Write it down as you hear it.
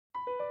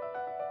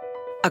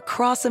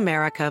Across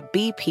America,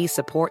 BP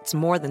supports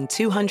more than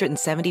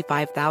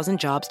 275,000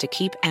 jobs to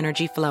keep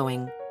energy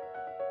flowing.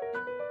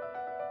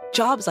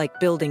 Jobs like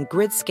building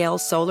grid-scale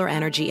solar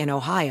energy in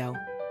Ohio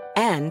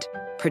and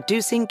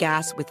producing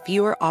gas with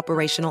fewer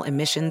operational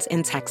emissions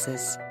in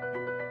Texas.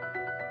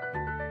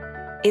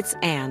 It's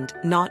and,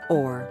 not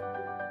or.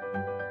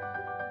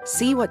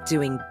 See what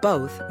doing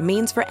both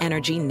means for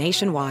energy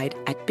nationwide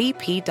at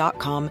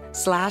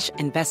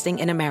bp.com/investing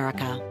in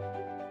America.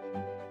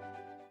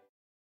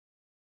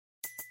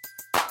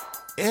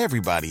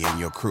 Everybody in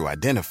your crew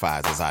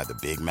identifies as either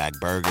Big Mac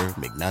Burger,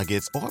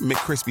 McNuggets, or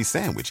McCrispy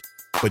Sandwich.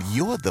 But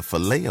you're the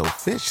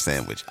Filet-O-Fish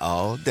Sandwich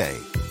all day.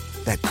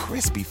 That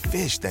crispy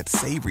fish, that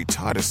savory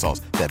tartar sauce,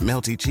 that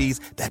melty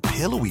cheese, that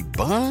pillowy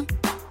bun.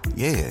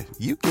 Yeah,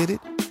 you get it.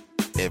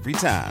 Every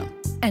time.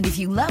 And if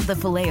you love the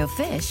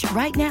Filet-O-Fish,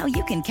 right now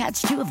you can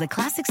catch two of the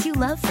classics you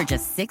love for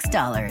just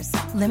 $6.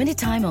 Limited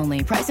time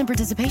only. Price and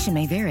participation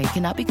may vary.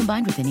 Cannot be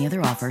combined with any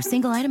other offer.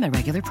 Single item at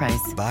regular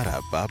price.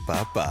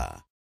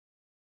 Ba-da-ba-ba-ba.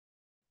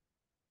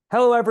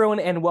 Hello, everyone,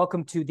 and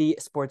welcome to the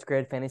Sports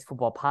Grid Fantasy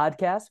Football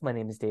Podcast. My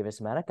name is Davis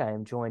Maddock. I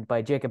am joined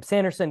by Jakob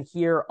Sanderson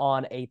here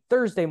on a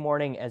Thursday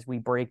morning as we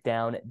break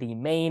down the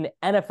main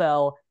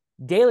NFL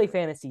daily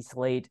fantasy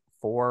slate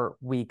for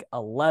Week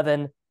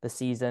 11. The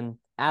season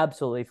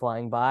absolutely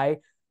flying by.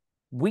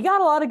 We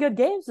got a lot of good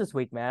games this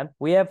week, man.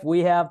 We have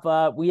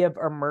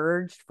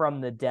emerged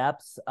from the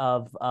depths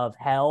of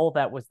hell.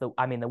 That was the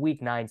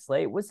Week 9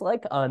 slate was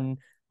like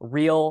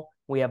unreal.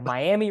 We have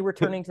Miami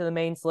returning to the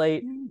main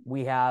slate.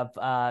 We have,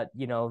 to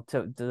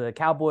the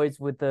Cowboys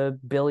with the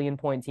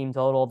billion-point team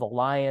total, the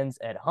Lions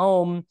at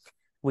home.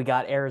 We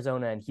got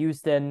Arizona and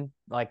Houston.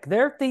 Like,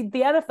 the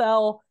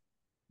NFL,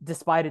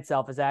 despite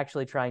itself, is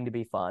actually trying to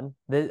be fun.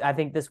 I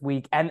think this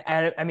week, and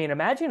I mean,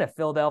 imagine if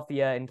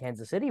Philadelphia and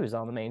Kansas City was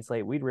on the main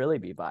slate, we'd really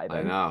be vibing.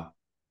 I know.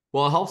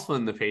 Well, it helps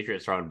when the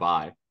Patriots run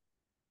by.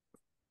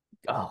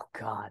 Oh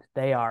God,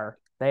 they are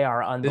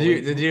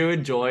unbelievable. Did you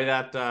enjoy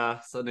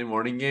that Sunday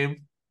morning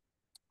game?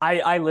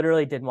 I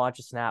literally didn't watch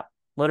a snap.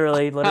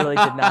 Literally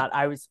did not.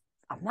 I'm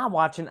not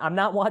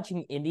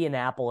watching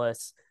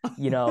Indianapolis,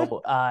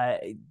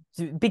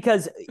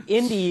 because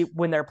Indy,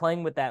 when they're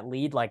playing with that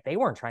lead, like they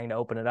weren't trying to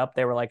open it up.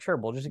 They were like, sure,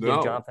 we'll just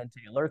give Jonathan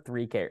Taylor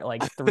 3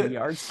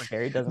 yards per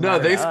carry. Doesn't matter.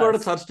 No, they scored a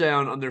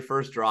touchdown on their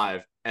first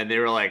drive, and they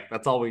were like,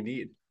 that's all we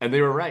need. And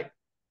they were right.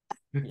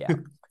 Yeah.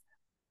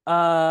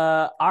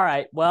 All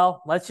right.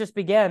 Well, let's just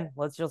begin.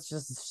 Let's just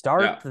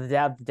start.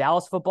 The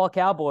Dallas Football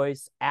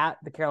Cowboys at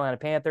the Carolina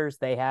Panthers.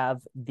 They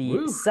have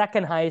the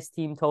third highest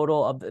team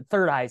total of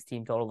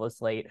the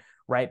slate,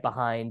 right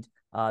behind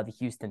the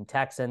Houston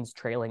Texans,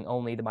 trailing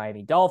only the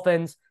Miami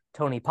Dolphins.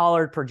 Tony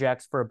Pollard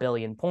projects for 1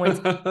 billion points.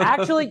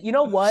 Actually, you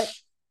know what?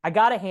 I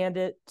gotta hand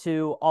it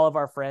to all of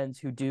our friends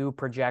who do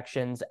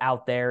projections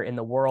out there in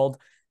the world.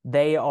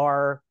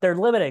 They're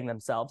limiting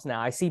themselves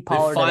now. I see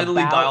Pollard. They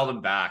finally dialed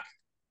him back.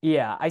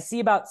 Yeah, I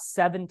see about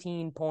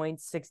 17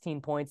 points,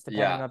 16 points,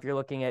 depending on if you're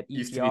looking at EPR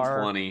used to be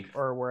 20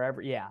 or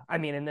wherever. Yeah, I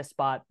mean, in this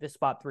spot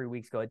 3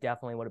 weeks ago, it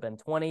definitely would have been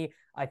 20.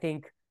 I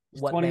think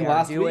what 20 they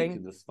last are doing week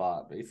in this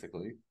spot,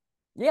 basically.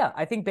 Yeah,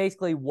 I think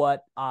basically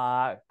what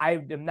I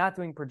am not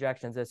doing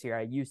projections this year.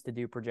 I used to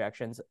do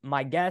projections.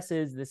 My guess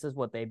is this is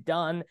what they've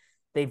done.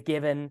 They've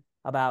given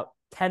about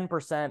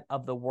 10%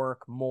 of the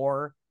work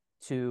more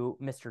to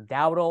Mr.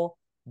 Dowdle.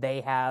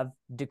 They have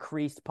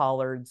decreased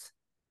Pollard's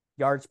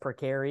yards per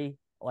carry.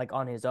 Like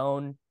on his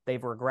own, they've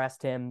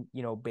regressed him,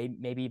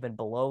 maybe even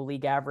below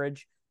league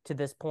average to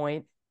this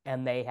point.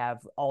 And they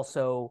have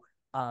also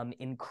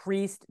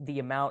increased the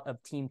amount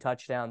of team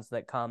touchdowns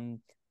that come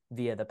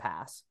via the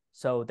pass.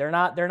 So they're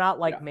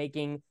not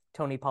making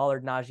Tony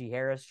Pollard, Najee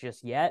Harris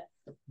just yet,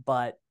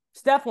 but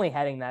it's definitely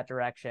heading that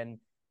direction.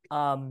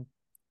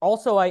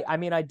 Also,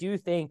 I do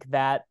think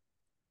that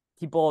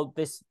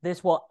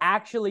this will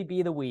actually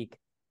be the week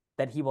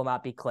that he will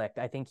not be clicked.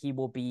 I think he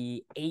will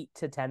be 8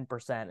 to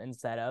 10%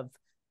 instead of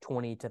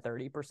 20 to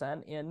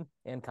 30%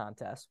 in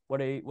contests.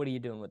 What are you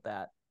doing with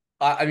that?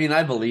 I mean,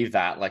 I believe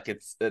that. Like,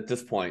 it's at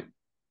this point,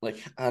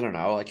 like, I don't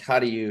know, like how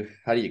do you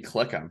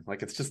click him?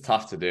 Like, it's just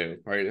tough to do,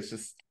 right? It's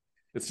just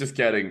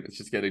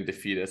getting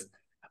defeatist.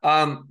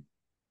 Well,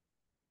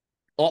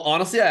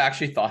 honestly, I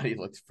actually thought he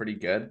looked pretty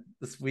good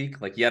this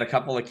week. Like, he had a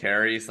couple of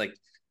carries, like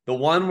the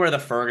one where the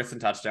Ferguson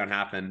touchdown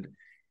happened.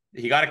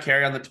 He got a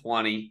carry on the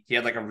 20. He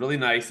had like a really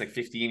nice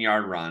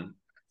 15-yard run.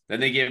 Then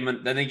they gave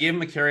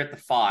him a carry at the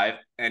 5,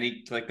 and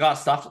he got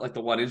stuffed at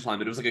the 1-inch line,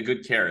 but it was like a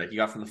good carry. He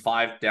got from the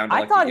 5 down to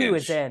I thought the he inch.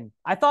 was in.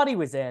 I thought he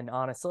was in,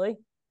 honestly.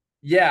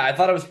 Yeah, I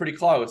thought it was pretty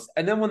close.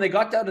 And then when they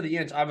got down to the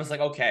inch, I was like,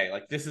 okay,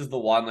 like this is the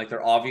one. Like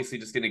they're obviously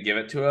just going to give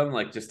it to him,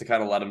 like just to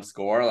kind of let him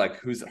score. Like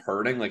who's it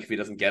hurting? Like if he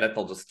doesn't get it,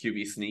 they'll just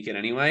QB sneak it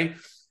anyway.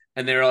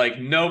 And they were like,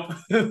 nope,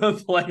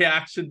 play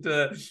action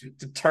to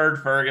turn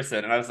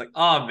Ferguson. And I was like,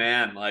 oh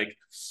man, like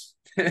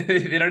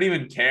they don't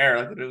even care.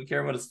 Like they don't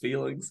care about his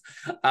feelings.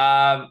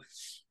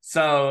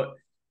 So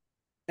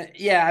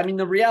yeah, I mean,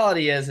 the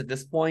reality is at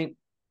this point,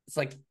 it's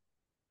like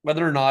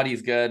whether or not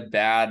he's good,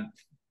 bad,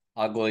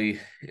 ugly,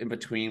 in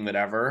between,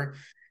 whatever,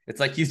 it's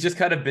like he's just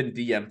kind of been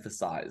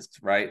de-emphasized,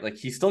 right? Like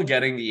he's still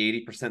getting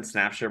the 80%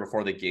 snap share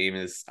before the game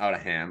is out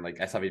of hand. Like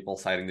I saw people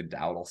citing the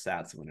Dowdle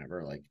stats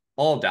whenever, like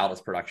all of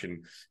Dowdle's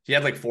production, he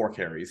had like 4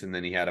 carries and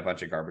then he had a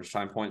bunch of garbage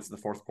time points in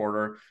the fourth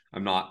quarter.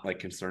 I'm not like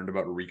concerned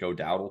about Rico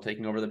Dowdle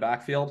taking over the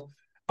backfield.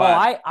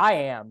 But I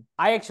am.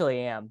 I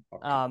actually am.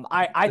 okay.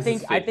 I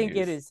think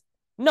it is.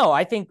 No,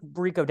 I think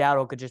Rico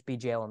Dowdle could just be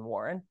Jalen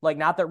Warren. Like,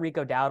 not that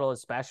Rico Dowdle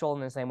is special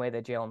in the same way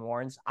that Jalen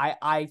Warren's.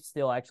 I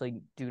still actually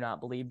do not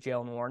believe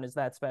Jalen Warren is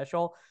that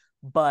special,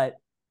 but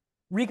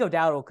Rico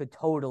Dowdle could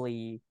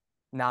totally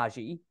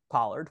Najee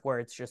Pollard, where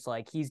it's just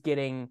like he's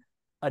getting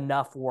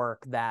enough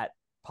work that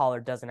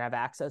Pollard doesn't have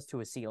access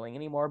to a ceiling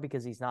anymore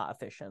because he's not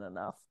efficient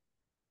enough.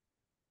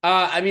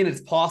 I mean,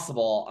 it's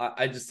possible.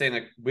 I'm just saying,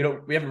 like, we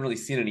haven't really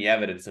seen any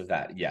evidence of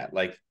that yet.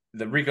 Like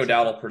the Rico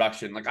Dowdle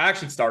production, like I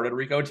actually started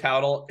Rico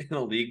Dowdle in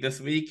a league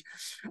this week.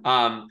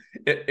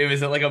 It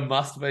was like a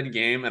must-win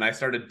game, and I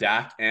started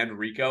Dak and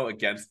Rico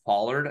against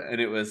Pollard,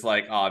 and it was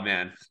like, oh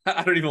man,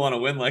 I don't even want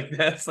to win like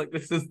this. Like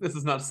this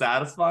is not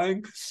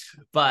satisfying.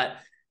 But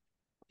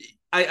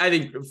I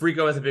think if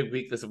Rico has a big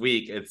week this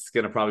week, it's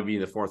gonna probably be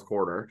in the fourth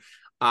quarter.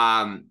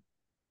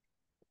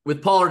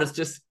 With Pollard, it's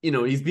just,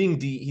 he's being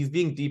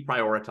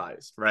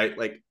deprioritized, right?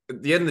 Like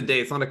at the end of the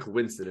day, it's not a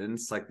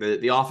coincidence. Like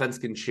the offense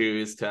can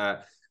choose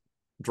to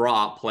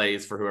draw up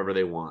plays for whoever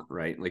they want,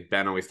 right? Like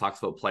Ben always talks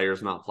about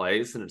players, not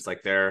plays, and it's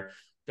like they're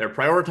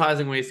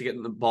prioritizing ways to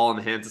get the ball in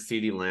the hands of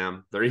CeeDee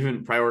Lamb. They're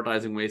even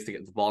prioritizing ways to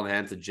get the ball in the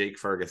hands of Jake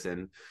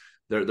Ferguson.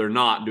 They're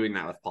not doing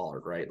that with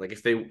Pollard, right? Like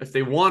if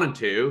they wanted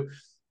to,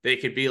 they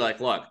could be like,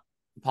 look,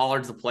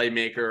 Pollard's a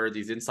playmaker.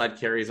 These inside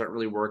carries aren't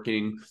really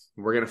working.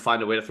 We're going to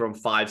find a way to throw him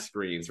 5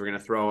 screens. We're going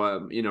to throw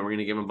him, we're going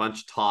to give him a bunch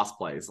of toss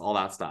plays, all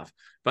that stuff.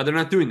 But they're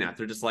not doing that.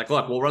 They're just like,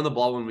 look, we'll run the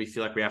ball when we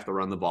feel like we have to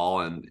run the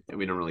ball, and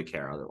we don't really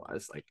care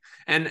otherwise. Like,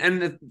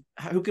 and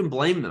who can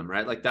blame them,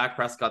 right? Like Dak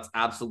Prescott's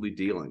absolutely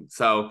dealing.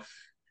 So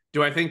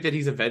do I think that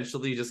he's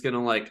eventually just going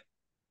to like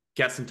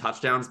get some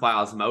touchdowns by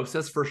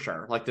osmosis? For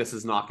sure. Like this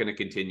is not going to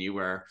continue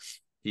where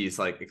he's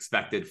like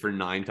expected for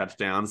 9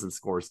 touchdowns and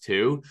scores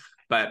 2.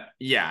 But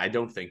yeah, I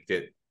don't think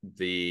that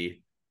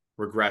the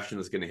regression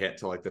is going to hit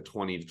to like the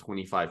 20 to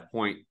 25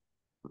 point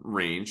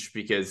range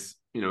because,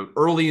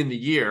 early in the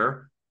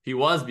year, he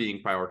was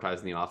being prioritized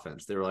in the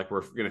offense. They were like,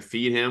 we're going to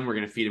feed him. We're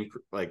going to feed him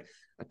like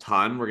a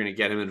ton. We're going to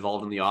get him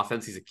involved in the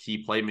offense. He's a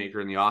key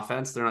playmaker in the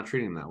offense. They're not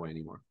treating him that way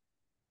anymore.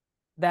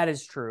 That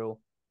is true.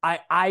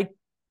 I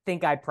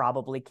think I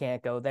probably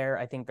can't go there.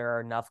 I think there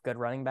are enough good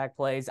running back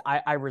plays.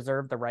 I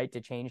reserve the right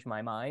to change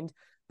my mind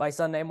by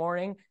Sunday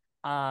morning.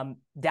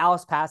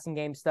 Dallas passing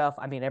game stuff.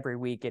 I mean, every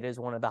week it is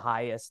one of the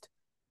highest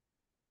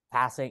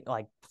passing.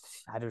 Like,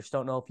 I just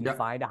don't know if you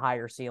find a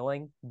higher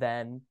ceiling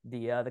than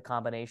the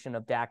combination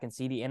of Dak and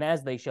CeeDee. And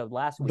as they showed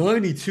last week,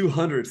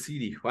 9,200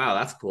 CeeDee. Wow,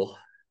 that's cool.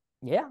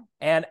 Yeah,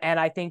 and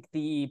I think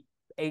the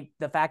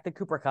fact that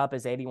Cooper Kupp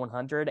is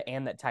 8,100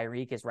 and that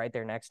Tyreek is right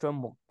there next to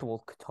him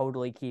will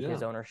totally keep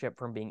his ownership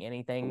from being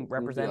anything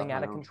representing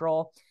out of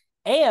control.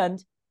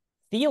 And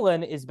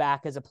Thielen is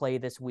back as a play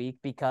this week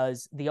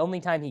because the only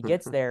time he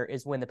gets there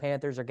is when the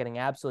Panthers are getting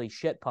absolutely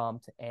shit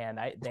pumped, and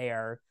they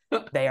are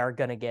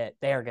gonna get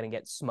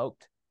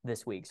smoked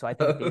this week. So I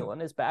think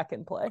Thielen is back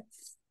in play.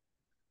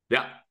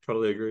 Yeah,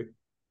 totally agree.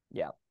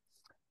 Yeah.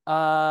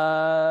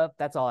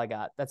 That's all I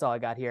got. That's all I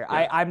got here.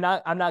 Yeah. I'm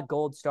not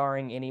gold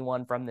starring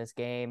anyone from this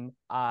game.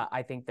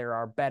 I think there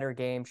are better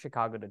games,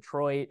 Chicago,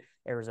 Detroit,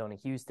 Arizona,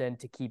 Houston,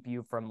 to keep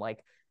you from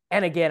like.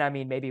 And again, I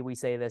mean, maybe we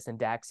say this and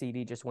Dak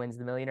CeeDee just wins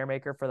the Millionaire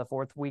Maker for the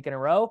 4th week in a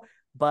row,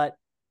 but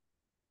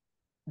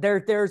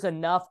there's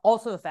enough.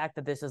 Also, the fact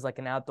that this is like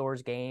an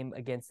outdoors game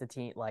against a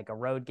team, like a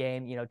road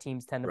game,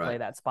 teams tend to play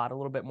that spot a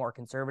little bit more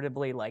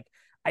conservatively. Like,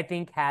 I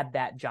think had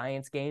that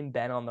Giants game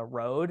been on the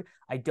road,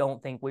 I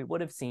don't think we would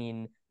have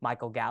seen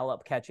Michael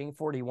Gallup catching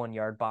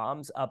 41-yard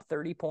bombs up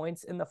 30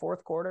 points in the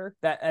fourth quarter.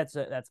 That's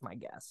my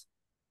guess.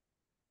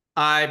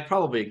 I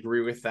probably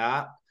agree with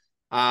that.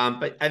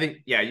 But I think,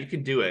 you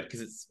can do it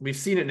because we've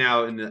seen it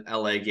now in the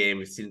LA game.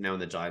 We've seen it now in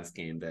the Giants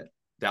game that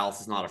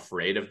Dallas is not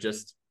afraid of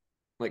just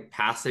like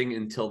passing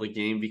until the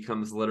game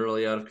becomes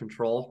literally out of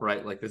control,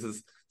 right? Like this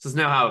is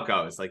now how it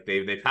goes. Like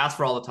they pass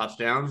for all the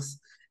touchdowns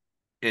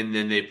and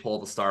then they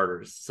pull the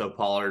starters. So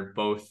Pollard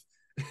both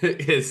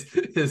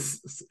is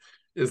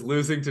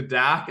losing to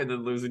Dak and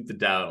then losing to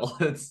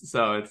Dowdle.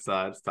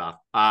 It's tough.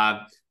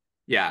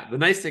 The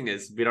nice thing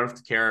is we don't have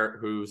to care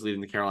who's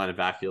leading the Carolina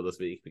backfield this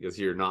week because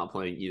you're not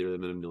playing either of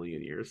them in a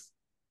million years.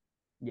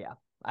 Yeah,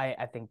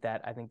 I think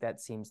that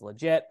seems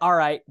legit. All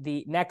right,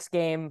 the next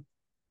game,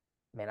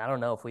 man, I don't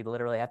know if we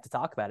literally have to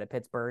talk about it.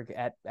 Pittsburgh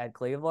at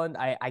Cleveland.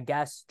 I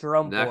guess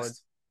Jerome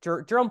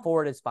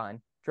Ford is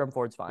fine. Jerome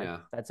Ford's fine. Yeah.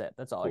 That's it.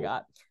 That's all cool. I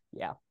got.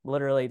 Yeah,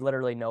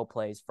 literally no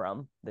plays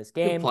from this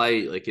game. You can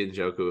play like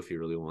Njoku if you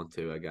really want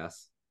to, I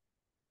guess.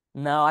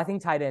 No, I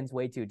think tight end's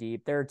way too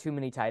deep. There are too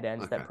many tight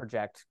ends that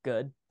project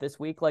good this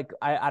week. Like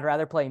I'd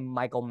rather play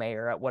Michael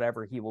Mayer at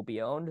whatever he will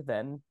be owned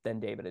than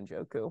David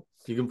Njoku.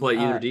 You can play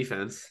either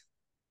defense.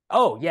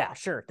 Oh yeah,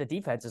 sure. The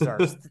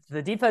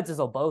defenses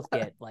will both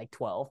get like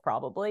 12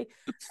 probably.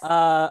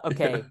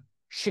 Okay.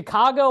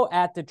 Chicago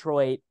at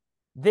Detroit.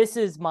 This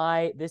is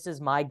my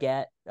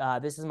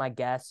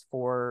guess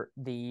for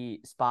the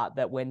spot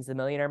that wins the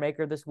Millionaire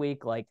Maker this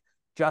week. Like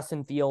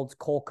Justin Fields,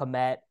 Cole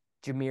Kmet,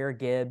 Jahmyr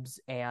Gibbs,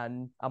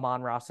 and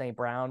Amon-Ra St.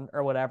 Brown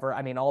or whatever.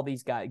 I mean, all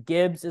these guys.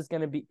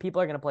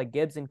 People are going to play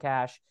Gibbs in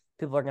cash.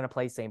 People are going to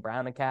play St.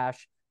 Brown in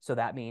cash. So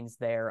that means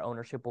their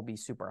ownership will be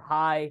super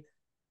high.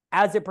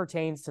 As it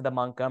pertains to the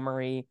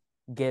Montgomery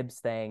Gibbs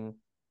thing,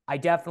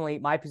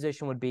 my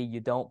position would be you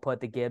don't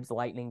put the Gibbs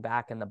lightning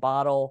back in the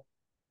bottle.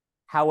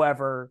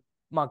 However,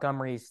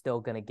 Montgomery is still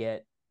going to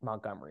get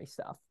Montgomery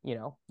stuff,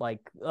 like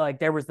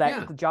there was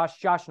that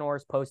Josh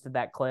Norris posted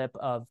that clip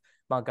of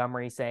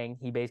Montgomery saying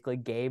he basically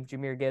gave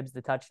Jahmyr Gibbs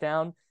the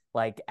touchdown,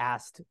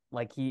 asked,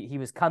 he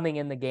was coming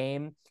in the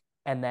game.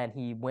 And then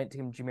he went to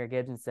Jahmyr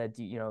Gibbs and said,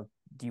 do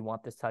you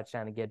want this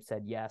touchdown? And Gibbs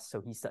said yes.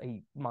 So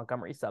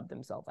Montgomery subbed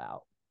himself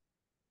out.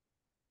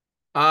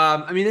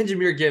 I mean, then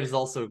Jahmyr Gibbs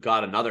also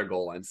got another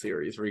goal line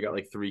series where he got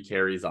like 3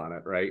 carries on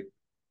it, right?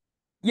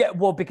 Yeah,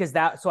 well, because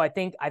I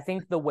think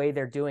the way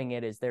they're doing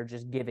it is they're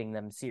just giving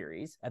them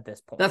series at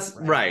this point. That's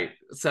right.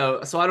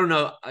 So I don't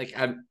know. Like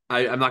I'm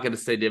not going to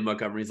say Dave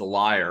Montgomery's a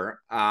liar.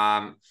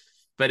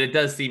 But it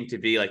does seem to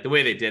be like the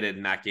way they did it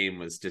in that game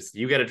was just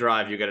you got to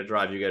drive,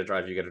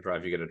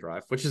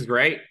 which is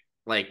great.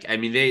 Like, I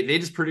mean, they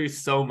just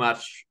produce so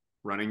much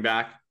running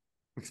back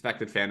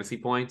expected fantasy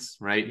points,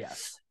 right?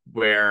 Yes.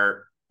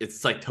 Where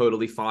it's like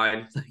totally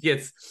fine. Like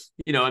it's,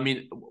 I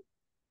mean,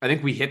 I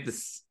think we hit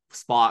this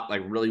spot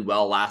like really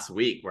well last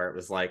week where it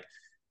was like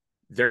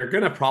they're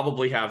going to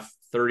probably have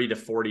 30 to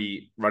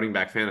 40 running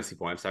back fantasy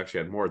points. Actually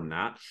had more than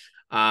that.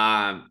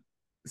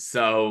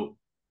 So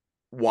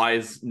why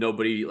is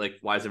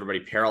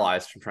everybody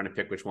paralyzed from trying to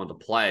pick which one to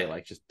play?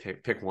 Like just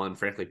pick one,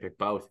 frankly, pick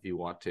both if you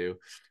want to.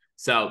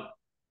 So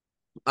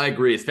I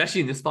agree,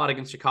 especially in this spot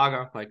against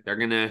Chicago. Like they're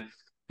gonna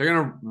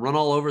run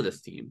all over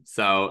this team.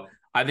 So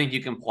I think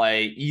you can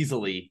play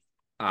easily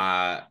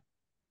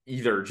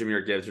either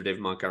Jahmyr Gibbs or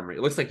David Montgomery.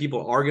 It looks like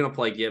people are going to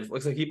play Gibbs. It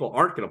looks like people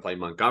aren't going to play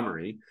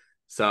Montgomery.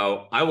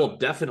 So I will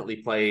definitely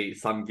play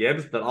some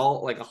Gibbs, but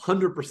I'll like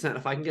 100%.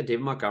 If I can get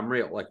David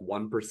Montgomery at like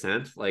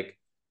 1%, like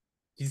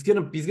he's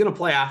gonna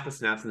play half the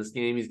snaps in this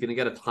game. He's gonna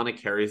get a ton of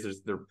carries.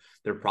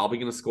 They're probably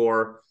gonna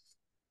score.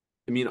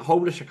 I mean,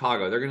 home to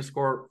Chicago, they're gonna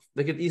score.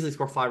 They could easily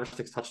score 5 or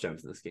 6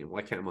 touchdowns in this game.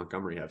 Why can't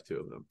Montgomery have 2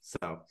 of them?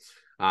 So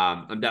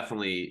I'm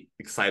definitely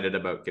excited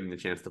about getting the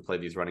chance to play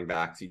these running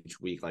backs each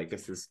week. Like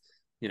this is,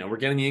 we're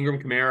getting the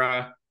Ingram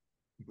Kamara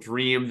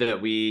dream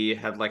that we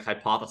had like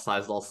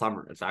hypothesized all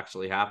summer. It's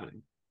actually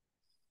happening.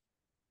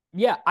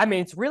 Yeah, I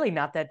mean, it's really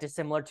not that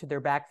dissimilar to their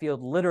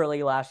backfield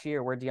literally last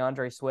year where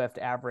DeAndre Swift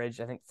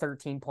averaged, I think,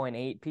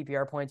 13.8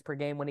 PPR points per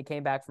game when he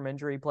came back from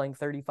injury, playing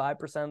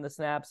 35% of the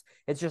snaps.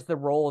 It's just the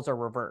roles are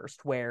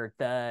reversed where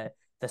the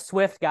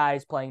Swift guy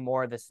is playing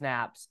more of the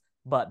snaps,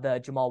 but the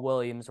Jamal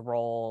Williams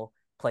role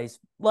plays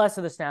less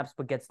of the snaps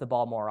but gets the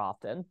ball more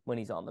often when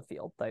he's on the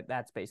field. Like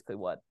that's basically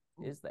what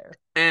is there.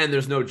 And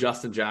there's no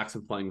Justin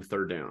Jackson playing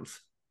third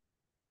downs.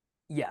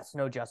 Yes,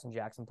 no Justin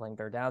Jackson playing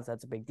third downs.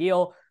 That's a big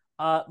deal.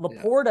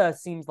 Laporta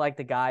seems like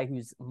the guy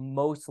who's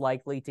most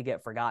likely to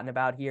get forgotten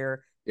about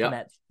here. Yep.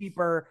 Kmet's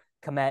cheaper.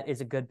 Kmet is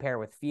a good pair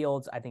with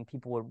Fields. I think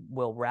people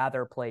will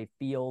rather play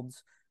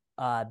Fields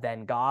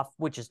than Goff,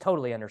 which is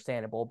totally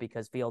understandable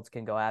because Fields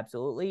can go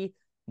absolutely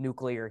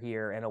nuclear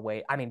here in a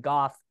way. I mean,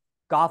 Goff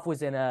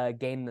was in a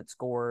game that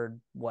scored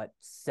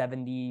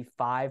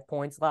 75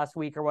 points last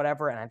week or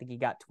whatever, and I think he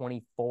got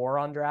 24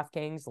 on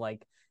DraftKings.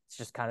 Like it's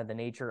just kind of the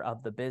nature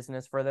of the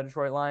business for the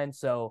Detroit Lions.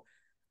 So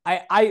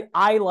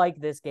I like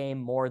this game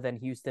more than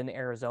Houston,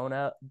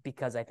 Arizona,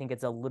 because I think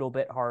it's a little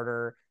bit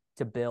harder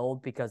to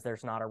build because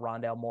there's not a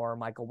Rondale Moore,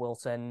 Michael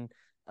Wilson,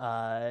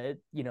 whoever.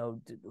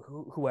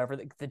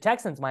 The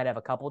Texans might have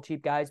a couple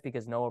cheap guys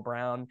because Noah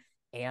Brown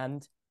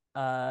and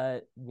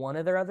one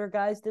of their other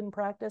guys didn't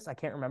practice. I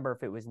can't remember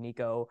if it was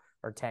Nico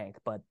or Tank,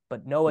 but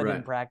Noah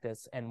didn't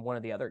practice and one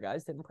of the other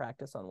guys didn't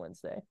practice on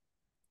Wednesday.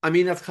 I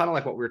mean, that's kind of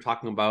like what we were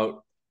talking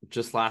about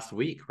just last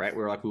week, right?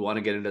 We were like, we want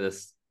to get into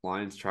this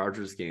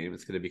Lions-Chargers game.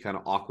 It's going to be kind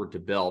of awkward to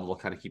build. We'll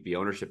kind of keep the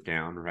ownership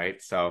down, right?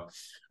 So,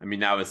 I mean,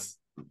 that was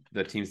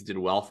the teams that did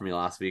well for me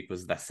last week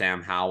was the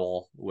Sam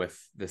Howell with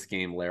this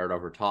game layered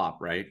over top,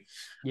 right?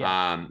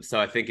 Yeah. So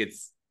I think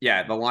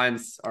the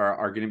Lions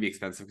are going to be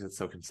expensive because it's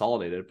so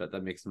consolidated, but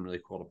that makes them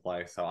really cool to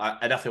play. So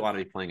I definitely want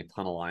to be playing a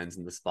ton of Lions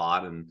in the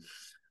spot, and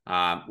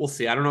we'll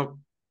see. I don't know.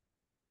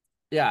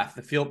 Yeah,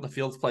 the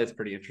Fields play is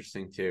pretty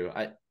interesting too.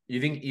 You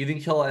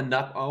think he'll end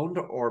up owned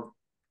or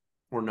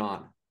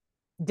not?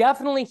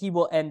 Definitely he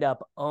will end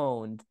up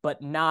owned,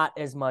 but not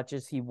as much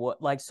as he would.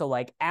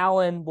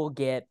 Allen will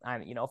get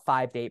 5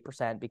 to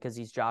 8% because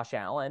he's Josh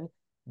Allen.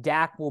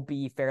 Dak will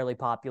be fairly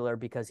popular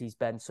because he's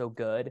been so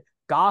good.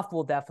 Goff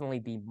will definitely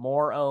be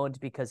more owned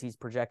because he's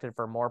projected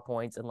for more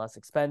points and less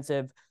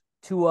expensive.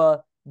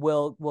 Tua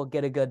will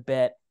get a good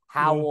bit.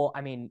 Howell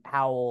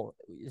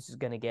is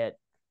going to get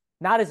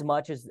not as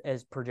much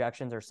as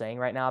projections are saying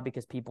right now,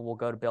 because people will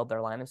go to build their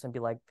lineups and be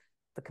like,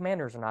 the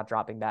Commanders are not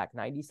dropping back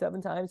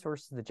 97 times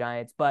versus the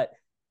Giants. But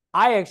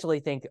I actually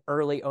think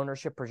early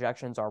ownership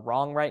projections are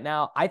wrong right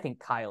now. I think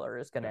Kyler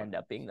is going to end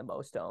up being the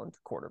most owned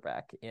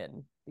quarterback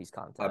in these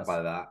contests. I'd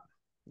buy that.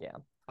 Yeah.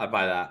 I'd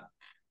buy that.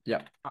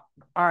 Yep.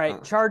 All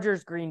right.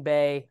 Chargers, Green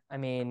Bay. I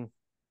mean,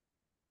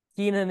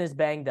 Keenan is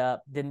banged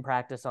up, didn't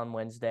practice on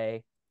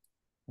Wednesday.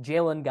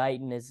 Jalen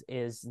Guyton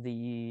is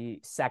the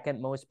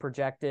second most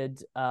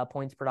projected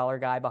points per dollar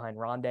guy behind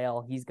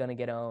Rondale. He's going to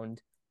get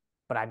owned.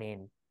 But I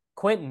mean,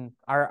 Quentin,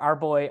 our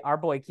boy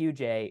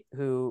QJ,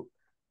 who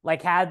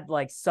had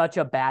such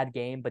a bad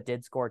game but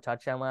did score a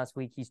touchdown last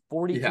week. He's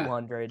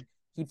 4,200.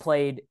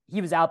 Yeah.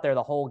 He was out there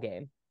the whole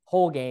game.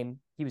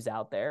 He was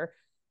out there.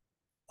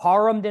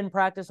 Parham didn't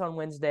practice on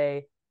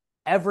Wednesday.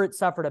 Everett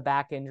suffered a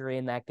back injury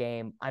in that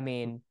game. I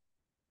mean,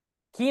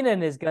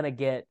 Quentin is going to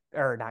get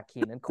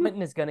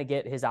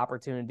his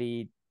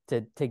opportunity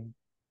to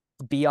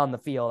be on the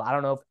field. I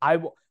don't know if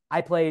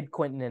I played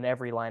Quentin in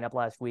every lineup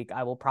last week.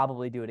 I will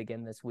probably do it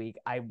again this week.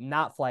 I'm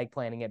not flag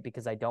planning it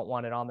because I don't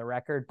want it on the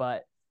record,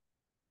 but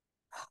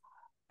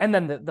and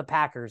then the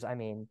Packers, I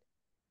mean,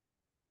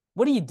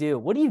 what do you do?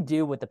 What do you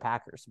do with the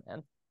Packers,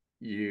 man?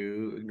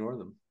 You ignore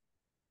them.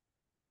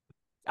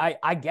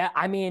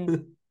 I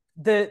mean,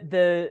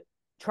 the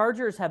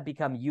Chargers have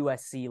become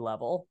USC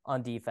level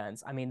on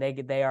defense. I mean,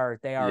 they are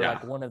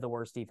like one of the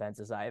worst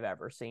defenses I have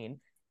ever seen.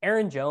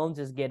 Aaron Jones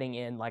is getting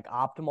in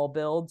optimal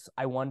builds.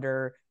 I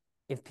wonder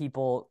if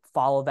people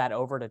follow that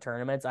over to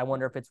tournaments. I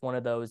wonder if it's one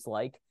of those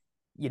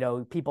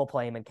people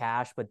play him in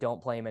cash but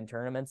don't play him in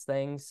tournaments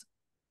things.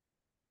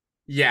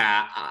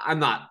 Yeah, I'm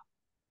not.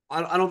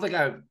 I don't think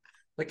I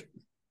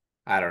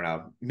don't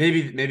know.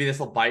 Maybe this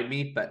will bite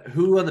me, but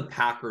who on the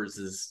Packers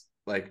is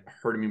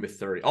hurting me with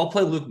 30? I'll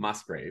play Luke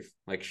Musgrave.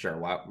 Sure,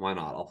 why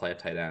not? I'll play a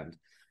tight end.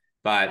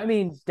 But I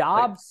mean,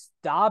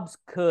 Dobbs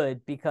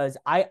could, because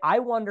I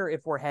wonder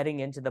if we're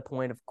heading into the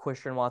point of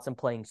Christian Watson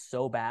playing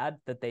so bad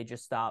that they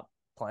just stop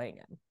playing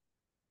him.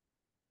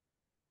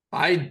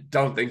 I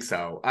don't think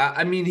so.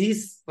 I mean,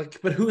 he's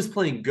but who's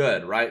playing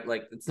good, right?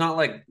 It's not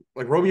like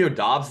Romeo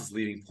Dobbs is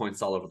leading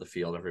points all over the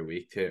field every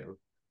week too.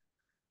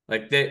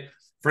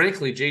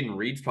 Frankly, Jaden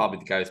Reed's probably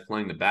the guy who's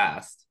playing the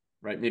best,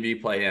 right? Maybe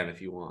you play him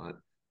if you want.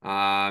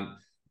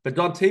 But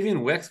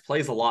Dontavian Wicks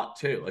plays a lot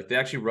too. They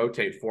actually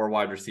rotate 4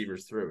 wide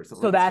receivers through.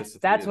 So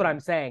that's what I'm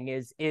saying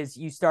is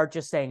you start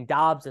just saying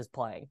Dobbs is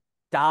playing.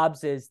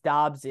 Dobbs is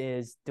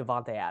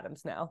Devontae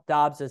Adams now.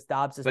 Dobbs is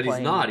but playing. He's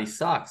not. He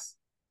sucks.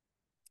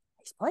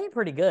 He's playing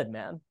pretty good,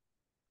 man.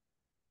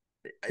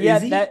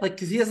 Is he?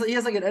 Because he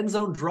has an end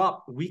zone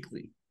drop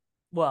weekly.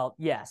 Well,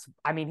 yes.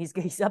 I mean,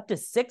 he's up to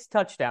 6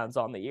 touchdowns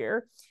on the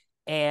year,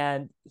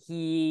 and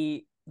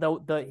his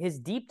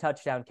deep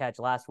touchdown catch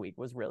last week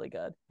was really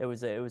good. It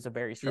was a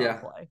very strong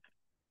play.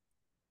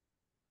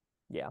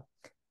 Yeah.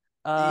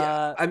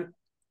 I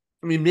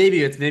mean,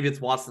 maybe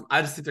it's Watson.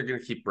 I just think they're going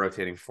to keep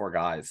rotating 4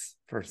 guys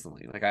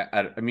personally.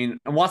 I mean,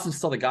 and Watson's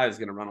still the guy who's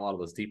going to run a lot of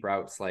those deep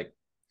routes. I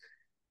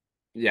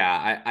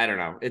don't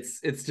know.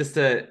 It's just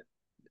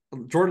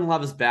Jordan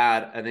Love is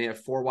bad, and they have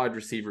 4 wide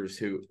receivers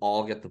who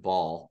all get the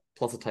ball,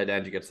 plus a tight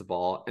end who gets the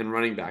ball, and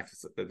running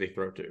backs that they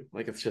throw to.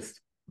 It's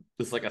just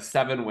a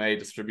 7-way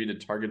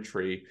distributed target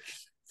tree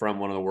from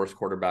one of the worst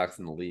quarterbacks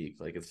in the league.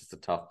 It's just a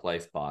tough play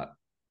spot.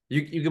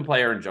 You can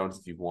play Aaron Jones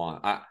if you want.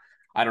 I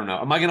don't know.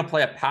 Am I going to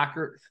play a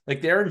Packer? The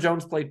Aaron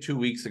Jones played 2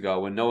 weeks ago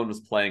when no one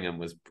was playing him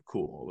was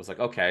cool. It was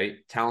okay,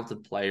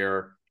 talented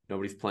player.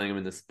 Nobody's playing him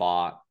in this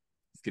spot.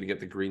 He's going to get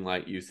the green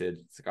light usage.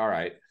 It's all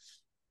right.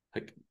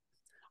 I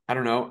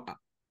don't know.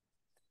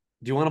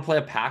 Do you want to play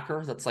a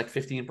Packer that's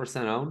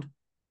 15% owned?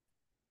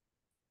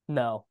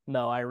 No,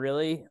 I'm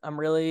really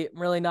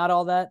not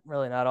all that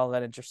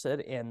interested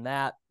in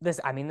that. This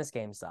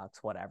game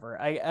sucks. Whatever.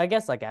 I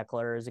guess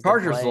Eckler is a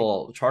Chargers good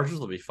play. Chargers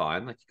will be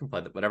fine. You can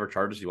play whatever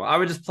Chargers you want. I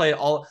would just play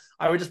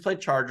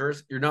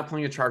Chargers. You're not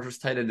playing a Chargers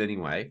tight end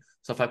anyway.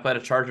 So if I played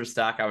a Chargers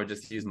stack, I would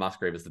just use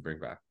Musgrave as the bring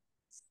back.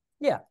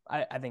 Yeah,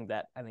 I think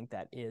that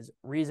is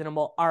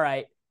reasonable. All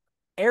right,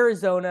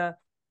 Arizona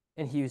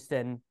and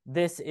Houston.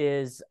 This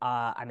is,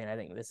 I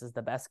think this is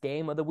the best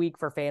game of the week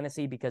for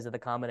fantasy because of the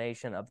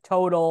combination of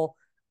total,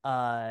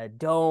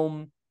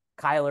 dome.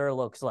 Kyler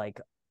looked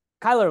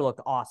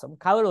awesome.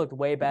 Kyler looked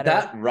way better.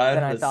 That run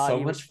than I was thought so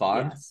much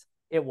fun. Yes,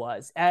 it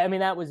was. I mean,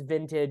 that was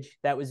vintage.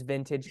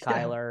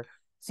 Kyler.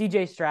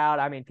 CJ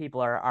Stroud.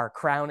 People are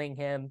crowning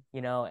him.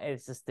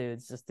 It's this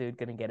dude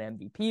going to get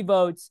MVP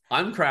votes.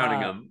 I'm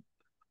crowning him.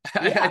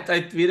 Yeah.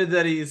 I tweeted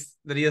that he has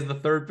the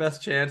 3rd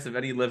best chance of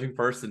any living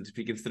person to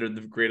be considered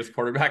the greatest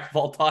quarterback of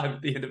all time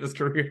at the end of his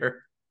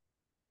career.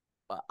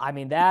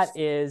 That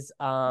is,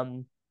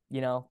 that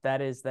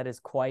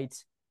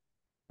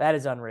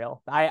is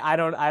unreal. I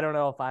don't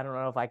know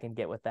if I can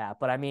get with that,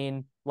 but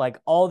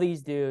all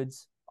these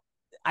dudes,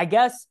 I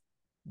guess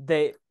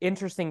the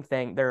interesting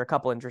thing, there are a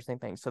couple interesting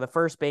things. So the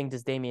first being,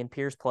 does Dameon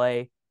Pierce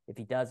play? If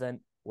he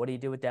doesn't, what do you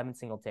do with Devin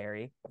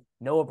Singletary?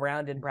 Noah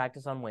Brown didn't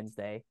practice on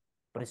Wednesday.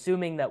 But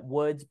assuming that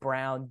Woods,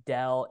 Brown,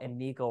 Dell, and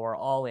Nico are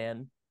all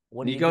in,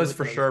 What do you do Nico's with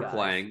for those sure guys?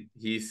 playing.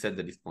 He said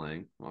that he's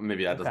playing. Well,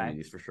 maybe that doesn't Okay. mean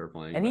he's for sure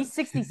playing. And But he's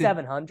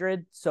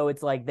 6,700, so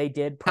it's like they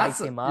did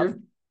price him up. you're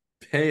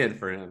paying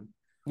for him.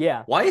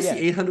 Yeah. Why is yeah.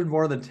 he 800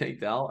 more than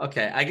Tank Dell?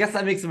 Okay, I guess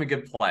that makes him a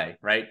good play,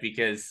 right?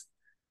 Because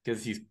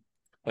he's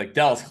like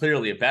Dell's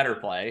clearly a better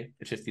play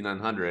at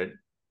 5,900.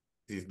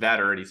 He's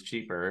better and he's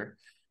cheaper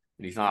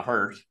and he's not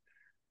hurt.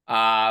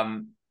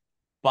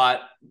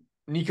 But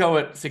Nico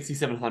at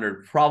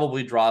 6,700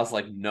 probably draws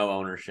like no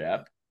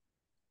ownership.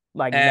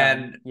 Like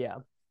And none. Yeah.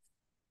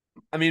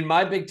 I mean,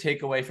 my big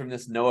takeaway from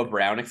this Noah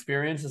Brown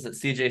experience is that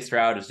CJ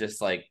Stroud is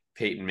just like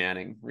Peyton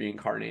Manning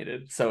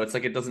reincarnated. So it's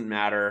like it doesn't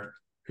matter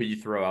who you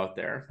throw out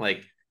there.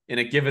 Like in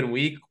a given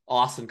week,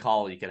 Austin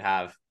Collie could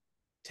have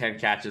 10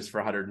 catches for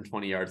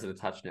 120 yards and a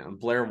touchdown.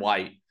 Blair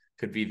White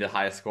could be the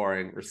highest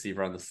scoring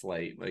receiver on the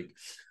slate. Like,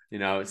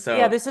 so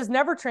yeah, this has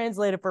never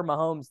translated for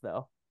Mahomes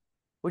though,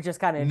 which is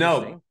kind of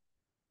interesting.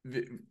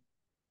 No.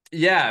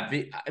 Yeah,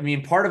 I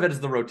mean, part of it is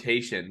the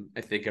rotation,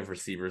 I think, of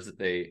receivers that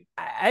they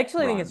I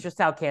actually run. think it's just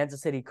how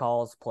Kansas City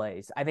calls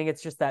plays. I think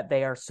it's just that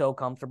they are so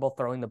comfortable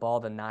throwing the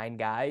ball to 9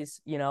 guys,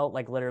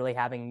 like literally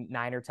having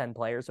 9 or 10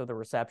 players with a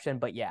reception.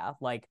 But yeah,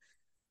 like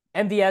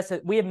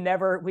MVS, we have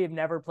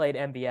never played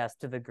MVS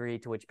to the degree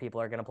to which people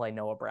are going to play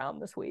Noah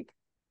Brown this week.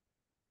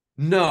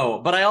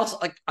 No, but I also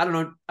I don't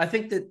know. I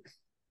think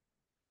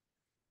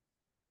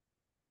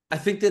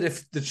that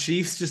if the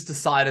Chiefs just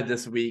decided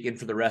this week and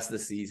for the rest of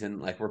the season,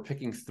 like we're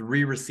picking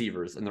 3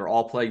 receivers and they're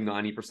all playing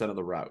 90% of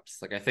the routes,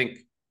 like I think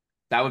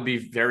that would be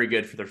very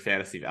good for their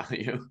fantasy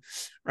value,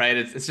 right?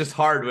 It's just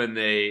hard when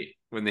they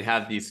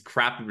have these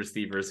crappy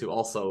receivers who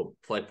also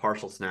play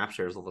partial snap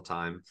shares all the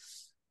time.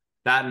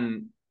 That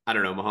and I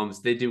don't know,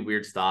 Mahomes, they do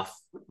weird stuff,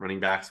 running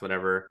backs,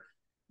 whatever.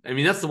 I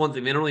mean, that's the one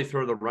thing. They don't really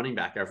throw the running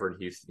back ever in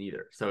Houston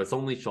either. So it's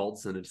only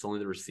Schultz and it's only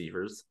the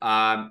receivers.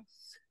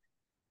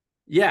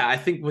 Yeah, I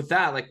think with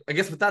that, like, I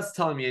guess what that's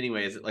telling me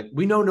anyway is that, like,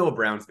 we know Noah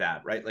Brown's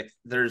bad, right? Like,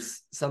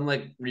 there's some,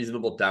 like,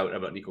 reasonable doubt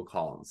about Nico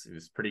Collins,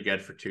 who's pretty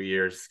good for 2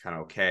 years, kind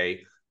of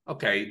okay.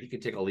 Okay, he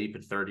could take a leap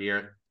in third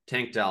year.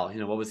 Tank Dell,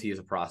 what was he as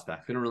a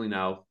prospect? We don't really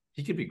know.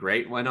 He could be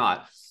great. Why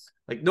not?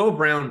 Like, Noah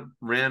Brown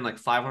ran, like,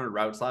 500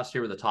 routes last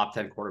year with a top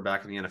 10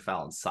 quarterback in the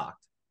NFL and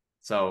sucked.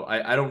 So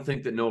I don't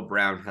think that Noah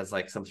Brown has,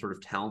 like, some sort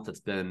of talent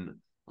that's been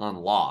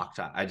unlocked.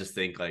 I just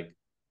think, like,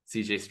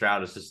 CJ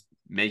Stroud is just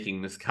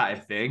making this guy a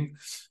thing.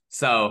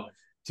 So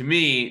to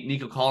me,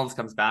 Nico Collins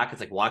comes back.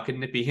 It's like, why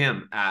couldn't it be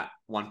him at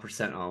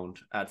 1% owned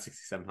at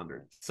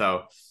 6,700?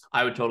 So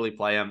I would totally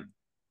play him.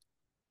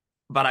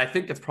 But I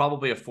think it's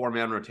probably a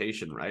 4-man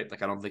rotation, right?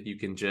 Like, I don't think you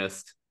can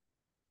just,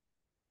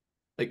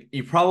 like,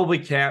 you probably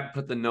can't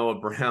put the Noah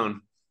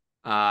Brown,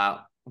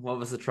 what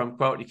was the Trump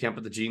quote? You can't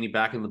put the genie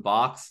back in the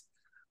box.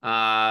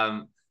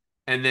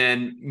 And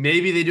then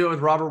maybe they do it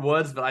with Robert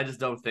Woods, but I just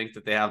don't think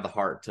that they have the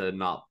heart to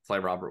not play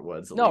Robert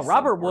Woods. No,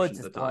 Robert Woods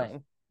is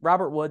playing.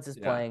 Robert Woods is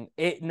playing.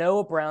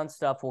 Noah Brown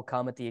stuff will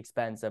come at the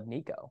expense of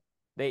Nico.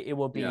 It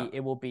will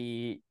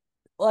be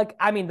like,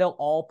 I mean, they'll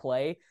all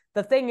play.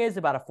 The thing is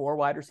about a 4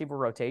 wide receiver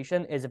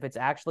rotation is if it's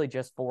actually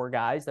just 4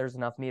 guys, there's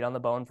enough meat on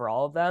the bone for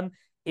all of them.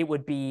 It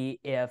would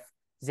be if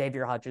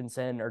Xavier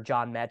Hutchinson or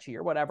John Mechie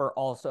or whatever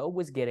also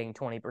was getting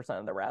 20%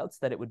 of the routes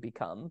that it would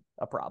become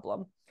a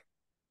problem.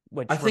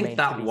 Which I think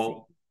that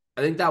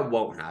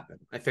won't happen.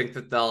 I think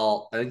that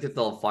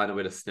they'll find a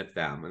way to snip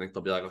them. I think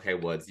they'll be like, okay,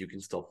 Woods, you can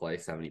still play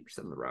 70%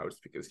 of the routes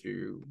because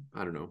you,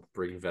 I don't know,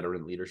 bring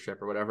veteran leadership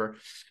or whatever.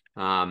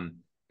 And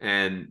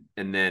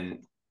then,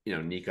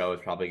 Nico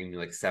is probably going to be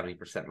like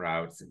 70%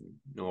 routes and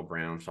Noah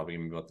Brown's probably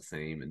going to be about the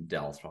same and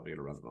Dell's probably going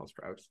to run the most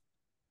routes.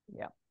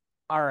 Yeah.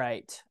 All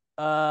right.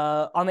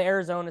 On the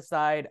Arizona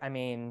side, I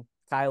mean,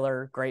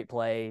 Kyler, great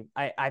play.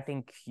 I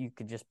think you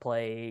could just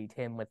play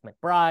him with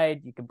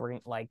McBride. You could bring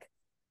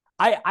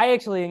I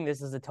actually think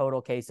this is a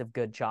total case of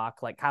good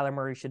chalk. Like Kyler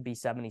Murray should be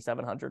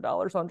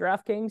 $7,700 on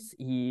DraftKings.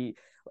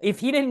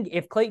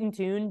 If Clayton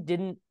Tune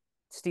didn't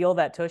steal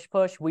that tush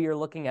push, we are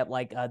looking at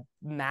like a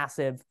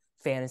massive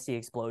fantasy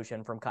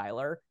explosion from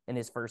Kyler in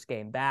his first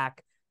game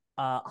back.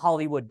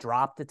 Hollywood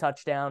dropped a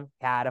touchdown,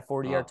 had a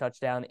 40-yard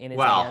touchdown in his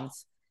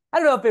hands. I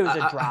don't know if it was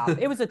a drop.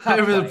 It was a tough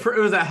it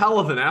was a hell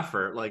of an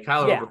effort. Like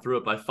Kyler overthrew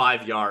it by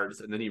 5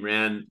 yards, and then he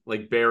ran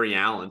like Barry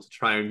Allen to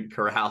try and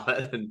corral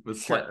it, and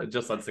was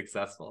just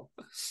unsuccessful.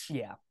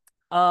 Yeah.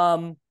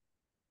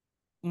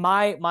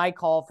 My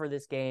call for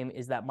this game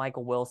is that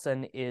Michael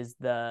Wilson is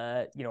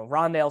the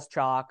Rondale's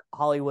chalk.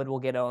 Hollywood will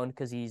get owned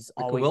because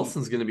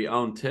Wilson's going to be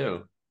owned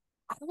too.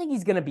 I don't think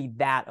he's going to be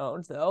that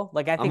owned though.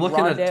 Like I think I'm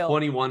looking at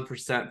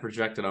 21%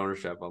 projected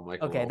ownership on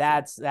Michael. Okay,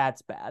 Wilson.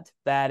 that's bad.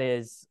 That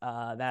is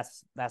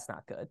that's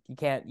not good. You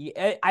can't.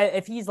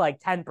 If he's like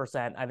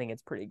 10%, I think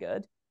it's pretty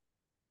good.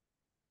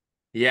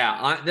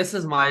 Yeah, this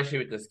is my issue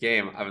with this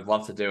game. I would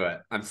love to do it.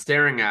 I'm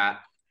staring at.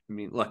 I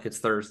mean, look, it's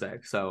Thursday,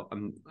 so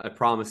I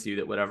promise you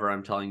that whatever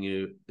I'm telling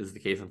you is the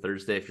case on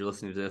Thursday. If you're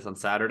listening to this on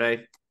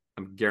Saturday,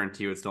 I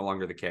guarantee you it's no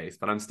longer the case.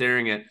 But I'm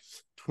staring at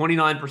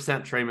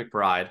 29% Trey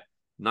McBride,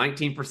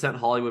 19%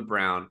 Hollywood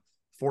Brown,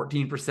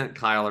 14%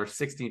 Kyler,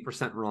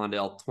 16%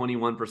 Rondale,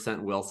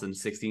 21% Wilson,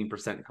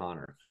 16%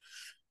 Connor.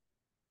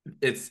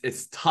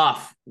 it's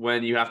tough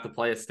when you have to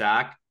play a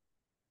stack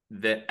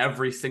that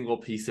every single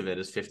piece of it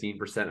is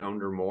 15%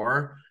 owned or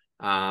more.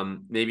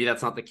 Maybe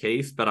that's not the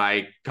case, but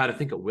I kind of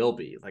think it will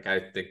be. Like,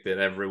 I think that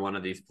every one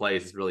of these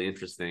plays is really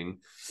interesting.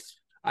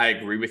 I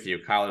agree with you.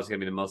 Kyler's going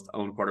to be the most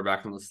owned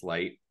quarterback on the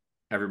slate.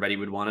 Everybody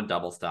would want to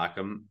double stack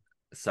him.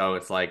 So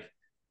it's like,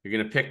 you're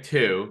going to pick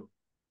two.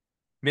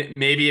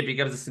 Maybe it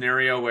becomes a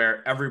scenario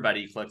where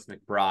everybody clicks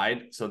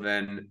McBride. So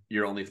then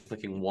you're only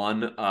clicking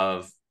one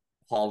of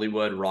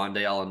Hollywood,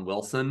 Rondale, and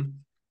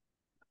Wilson.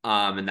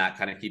 And that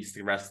kind of keeps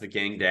the rest of the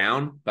gang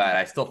down. But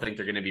I still think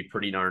they're going to be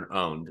pretty darn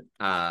owned.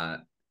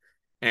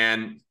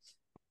 And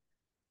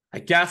I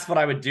guess what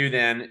I would do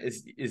then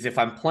is if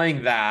I'm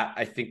playing that,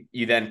 I think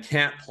you then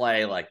can't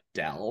play like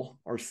Dell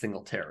or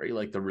Singletary,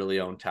 like the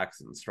really owned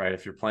Texans, right?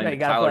 If you're playing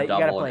the Kyler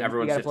double and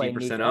everyone's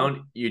 15%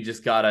 owned, you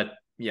just gotta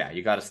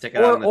stick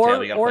it out on the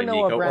tail. You gotta play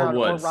Noah Nico Brown or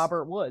Woods. or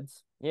Robert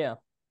Woods. Yeah.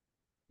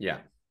 Yeah.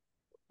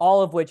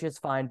 All of which is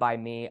fine by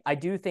me. I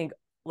do think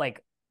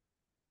like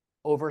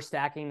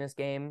overstacking this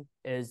game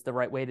is the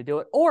right way to do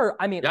it. Or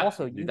I mean,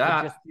 also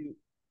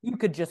you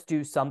could just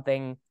do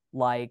something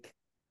like,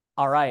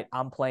 all right,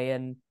 I'm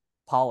playing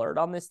Pollard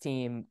on this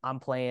team. I'm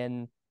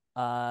playing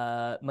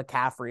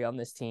McCaffrey on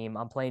this team.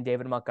 I'm playing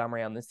David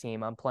Montgomery on this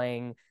team. I'm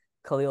playing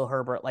Khalil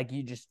Herbert. Like,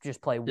 you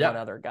just play one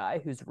other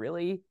guy who's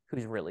really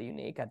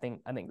unique. I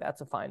think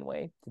that's a fine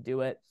way to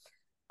do it.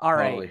 All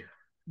right.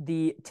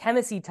 The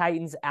Tennessee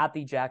Titans at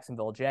the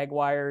Jacksonville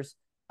Jaguars.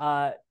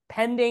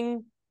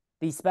 Pending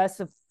the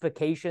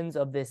specifications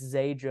of this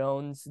Zay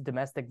Jones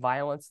domestic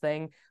violence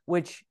thing,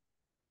 which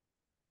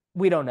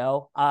we don't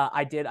know.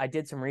 I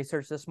did some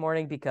research this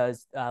morning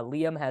because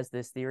Liam has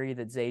this theory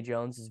that Zay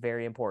Jones is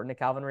very important to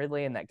Calvin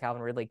Ridley and that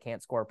Calvin Ridley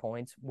can't score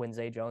points when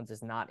Zay Jones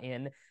is not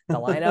in the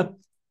lineup.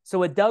 So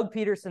what Doug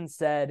Peterson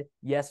said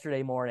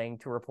yesterday morning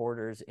to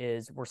reporters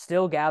is, we're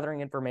still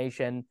gathering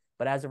information,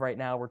 but as of right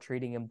now, we're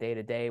treating him day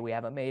to day. We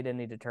haven't made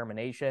any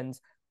determinations.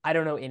 I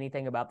don't know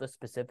anything about the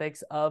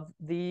specifics of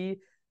the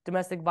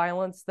domestic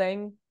violence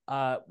thing.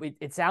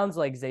 It sounds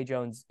like Zay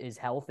Jones is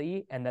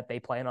healthy and that they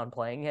plan on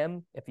playing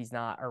him if he's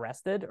not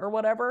arrested or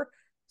whatever.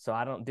 So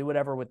I don't do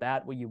whatever with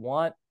that, what you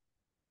want.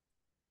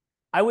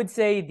 I would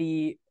say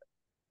the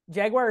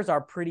Jaguars are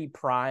pretty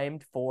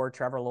primed for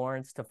Trevor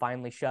Lawrence to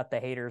finally shut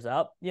the haters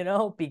up,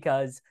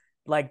 because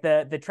like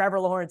the Trevor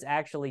Lawrence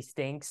actually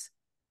stinks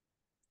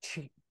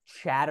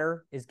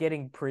chatter is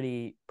getting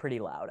pretty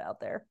loud out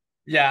there.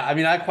 Yeah, I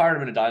mean, I acquired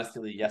him in a dynasty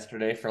league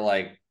yesterday for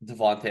like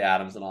Devontae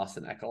Adams and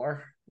Austin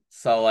Eckler.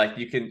 So like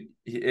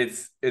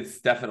it's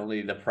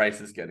definitely, the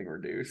price is getting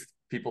reduced.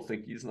 People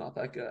think he's not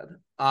that good.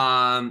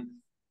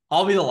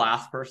 I'll be the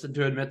last person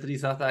to admit that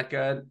he's not that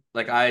good.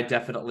 Like, I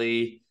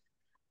definitely,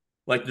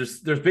 like,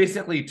 there's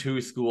basically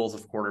two schools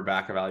of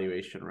quarterback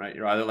evaluation, right?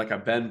 You're either like a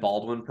Ben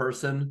Baldwin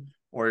person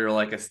or you're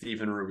like a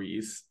Steven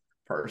Ruiz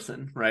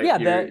person, right?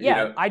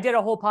 Yeah, I did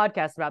a whole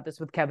podcast about this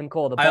with Kevin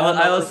Cole.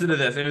 I listened to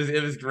this.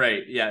 It was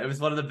great. Yeah, it was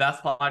one of the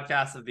best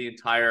podcasts of the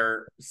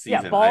entire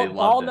season. Yeah,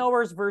 ball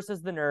knowers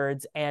versus the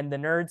nerds, and the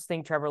nerds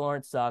think Trevor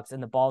Lawrence sucks,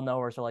 and the ball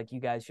knowers are like, you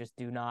guys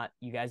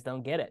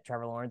don't get it.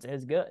 Trevor Lawrence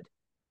is good.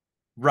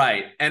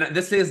 Right. And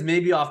this is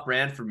maybe off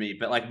brand for me,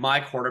 but like, my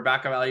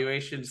quarterback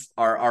evaluations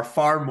are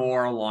far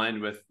more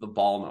aligned with the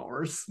ball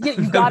knowers. Yeah,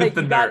 you got it.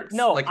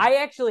 No, like,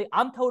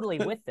 I'm totally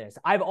with this.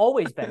 I've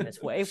always been this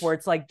way, where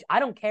it's like, I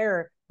don't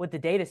care what the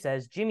data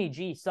says. Jimmy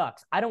G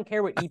sucks. I don't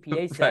care what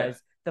EPA says. Right.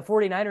 The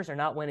 49ers are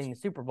not winning the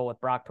Super Bowl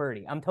with Brock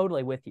Purdy. I'm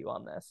totally with you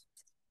on this.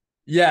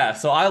 Yeah.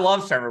 So I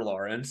love Trevor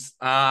Lawrence.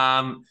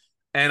 And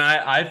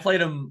I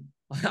played him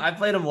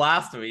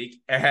last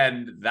week,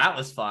 and that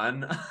was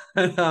fun.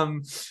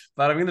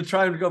 But I'm going to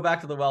try and go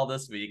back to the well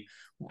this week.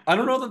 I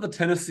don't know that the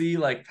Tennessee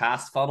like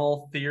pass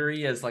funnel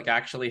theory is like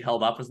actually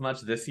held up as much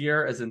this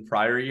year as in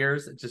prior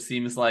years. It just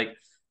seems like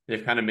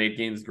they've kind of made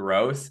games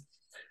gross,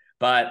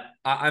 but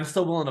I'm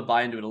still willing to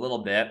buy into it a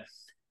little bit.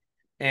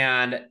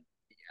 And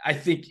I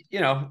think,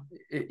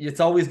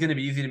 it's always going to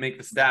be easy to make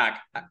the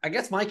stack. I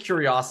guess my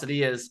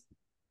curiosity is,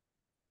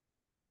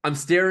 I'm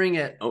staring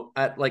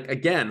at like,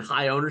 again,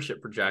 high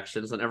ownership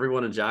projections on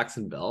everyone in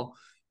Jacksonville.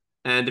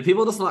 And do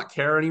people just not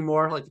care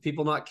anymore? Like, do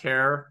people not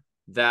care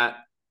that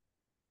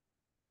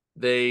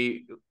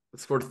they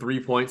scored 3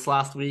 points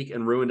last week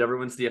and ruined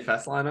everyone's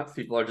DFS lineup?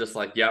 People are just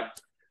like, yep,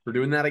 we're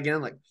doing that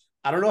again. Like,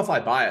 I don't know if I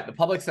buy it. The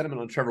public sentiment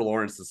on Trevor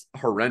Lawrence is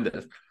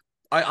horrendous.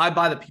 I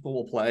buy that people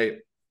will play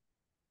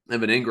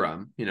Evan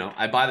Ingram.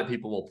 I buy that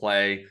people will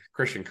play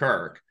Christian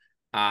Kirk.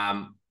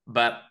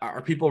 But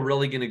are people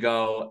really going to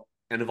go,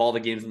 and of all the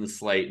games in the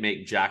slate,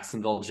 make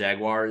Jacksonville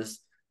Jaguars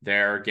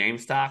their game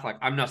stack? Like,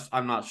 I'm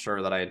not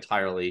sure that I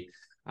entirely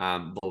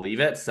believe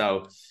it.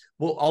 So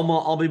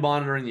I'll be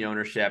monitoring the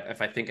ownership.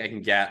 If I think I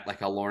can get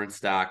like a Lawrence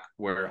stack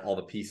where all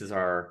the pieces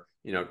are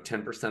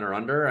 10% or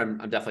under, I'm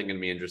definitely going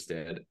to be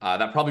interested.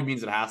 That probably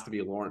means it has to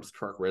be Lawrence,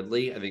 Kirk,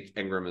 Ridley. I think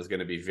Ingram is going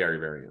to be very,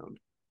 very owned.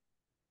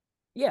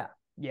 Yeah.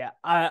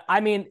 I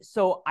mean,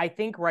 so I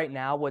think right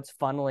now what's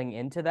funneling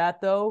into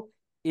that though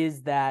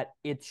is that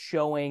it's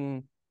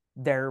showing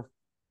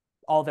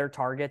all their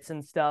targets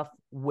and stuff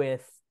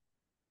with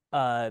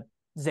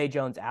Zay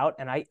Jones out,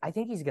 and I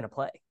think he's going to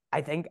play.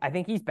 I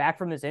think he's back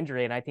from this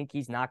injury, and I think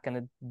he's not going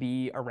to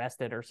be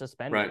arrested or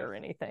suspended or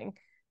anything.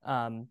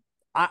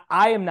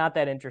 I am not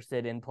that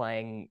interested in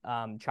playing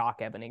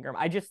chalk Evan Ingram.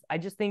 I just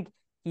think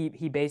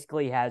he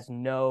basically has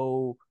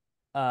no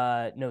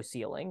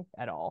ceiling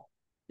at all.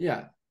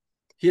 Yeah.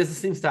 He has the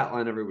same stat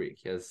line every week.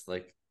 He has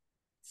like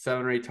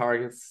 7 or 8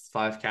 targets,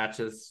 5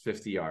 catches,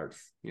 50 yards.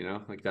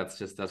 Like that's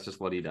just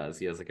what he does.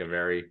 He has like a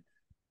very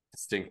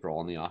distinct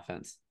role in the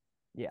offense.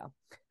 Yeah.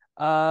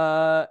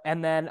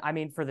 And then I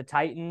mean, for the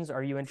Titans,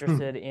 are you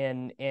interested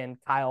in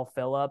Kyle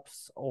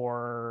Phillips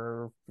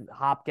or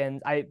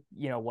Hopkins?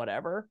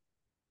 Whatever.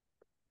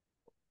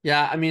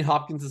 Yeah, I mean,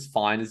 Hopkins is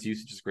fine. His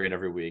usage is great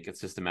every week.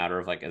 It's just a matter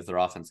of like, is their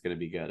offense going to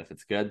be good? If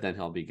it's good, then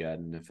he'll be good,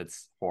 and if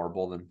it's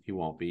horrible, then he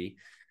won't be.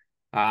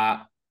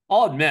 I'll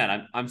admit,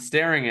 I'm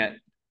staring at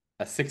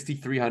a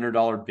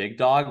 $6,300 big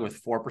dog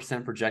with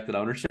 4% projected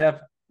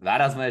ownership.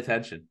 That has my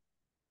attention.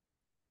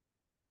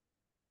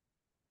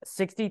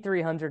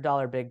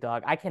 $6,300 big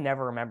dog. I can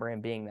never remember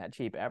him being that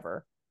cheap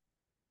ever.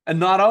 And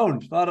not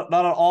owned, not at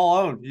all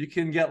owned. You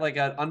can get like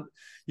a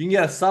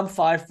sub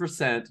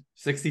 5%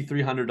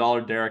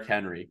 $6,300 Derrick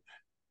Henry,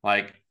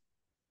 like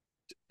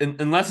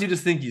unless you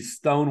just think he's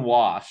stone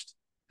washed.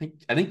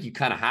 I think you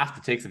kind of have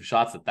to take some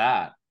shots at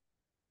that.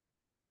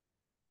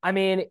 I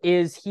mean,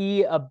 is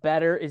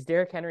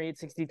Derrick Henry at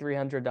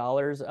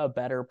 $6,300 a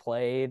better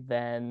play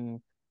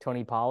than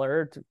Tony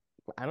Pollard?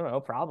 I don't know,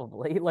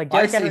 probably. Like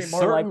Derrick Henry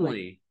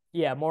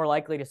more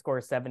likely to score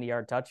a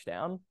 70-yard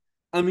touchdown.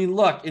 I mean,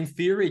 look, in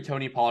theory,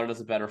 Tony Pollard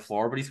has a better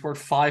floor, but he scored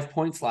 5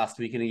 points last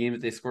week in a game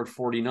that they scored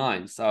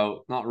 49.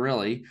 So not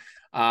really.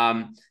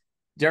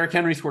 Derrick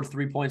Henry scored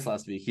 3 points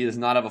last week. He does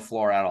not have a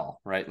floor at all,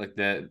 right? Like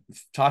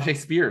Tajay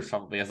Spears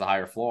probably has a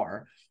higher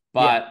floor,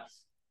 but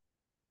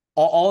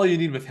all you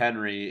need with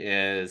Henry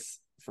is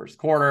first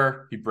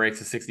quarter, he breaks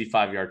a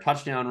 65-yard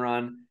touchdown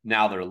run.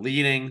 Now they're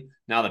leading.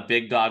 Now the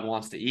big dog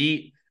wants to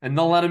eat, and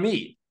they'll let him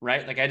eat,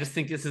 right? Like, I just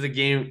think this is a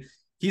game.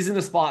 He's in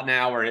a spot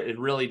now where it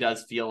really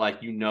does feel like,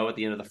 at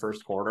the end of the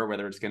first quarter,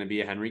 whether it's going to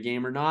be a Henry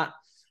game or not.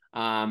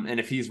 And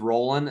if he's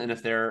rolling and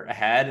if they're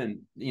ahead, and,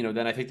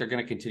 then I think they're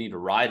going to continue to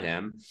ride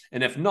him.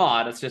 And if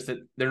not, it's just that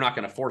they're not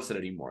going to force it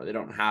anymore. They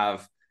don't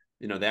have,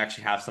 they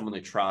actually have someone they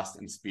trust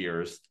in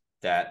Spears,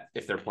 that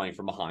if they're playing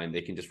from behind,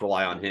 they can just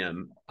rely on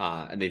him,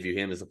 and they view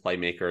him as a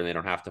playmaker, and they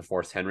don't have to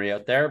force Henry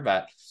out there.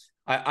 But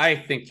I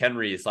think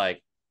Henry is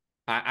like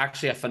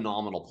actually a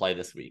phenomenal play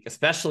this week,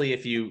 especially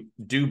if you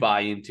do buy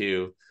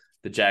into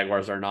the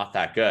Jaguars are not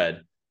that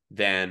good.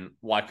 Then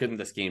why couldn't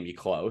this game be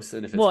close?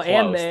 And if it's close,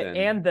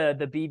 and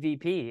the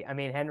BVP. I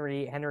mean,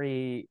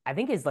 Henry, I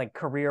think his like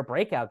career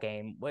breakout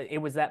game. It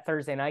was that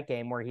Thursday night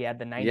game where he had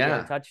the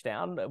 90-yard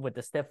touchdown with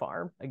the stiff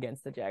arm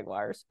against the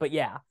Jaguars. But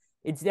yeah.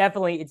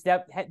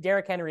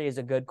 Derrick Henry is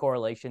a good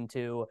correlation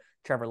to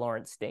Trevor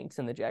Lawrence stinks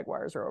and the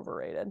Jaguars are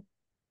overrated.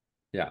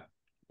 Yeah.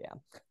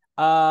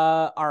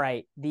 All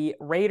right. The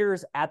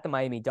Raiders at the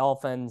Miami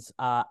Dolphins.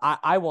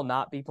 I will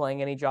not be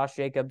playing any Josh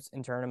Jacobs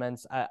in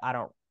tournaments. I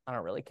don't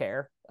really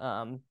care.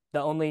 The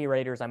only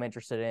Raiders I'm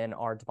interested in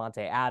are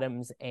Devontae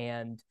Adams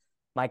and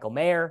Michael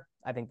Mayer.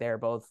 I think they're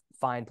both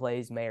fine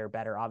plays. Mayer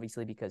better,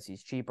 obviously, because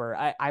he's cheaper.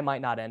 I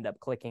might not end up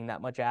clicking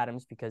that much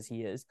Adams because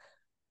he is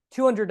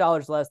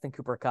 $200 less than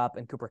Cooper Kupp,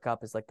 and Cooper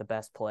Kupp is like the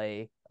best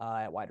play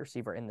at wide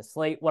receiver in the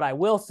slate. What I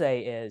will say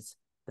is,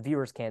 the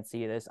viewers can't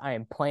see this, I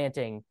am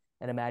planting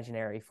an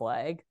imaginary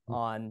flag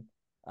on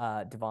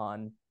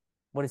Devon.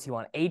 What does he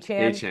want?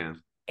 Achane?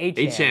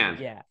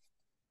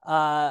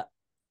 Yeah.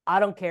 I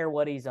don't care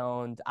what he's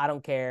owned. I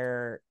don't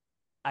care.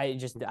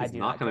 He's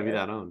not going to be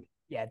that owned.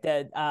 Yeah.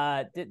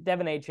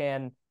 Devon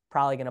Achane,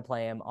 probably going to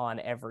play him on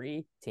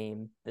every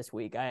team this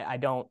week. I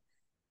don't.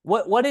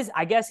 What is,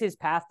 I guess his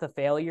path to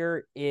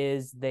failure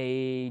is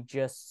they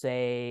just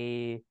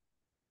say,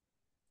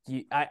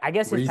 I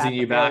guess his reason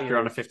you back, you're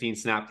on a 15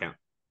 snap count.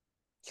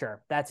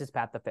 Sure. That's his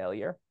path to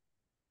failure.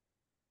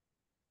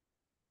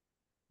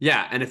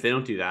 Yeah. And if they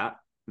don't do that,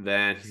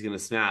 then he's going to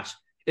smash.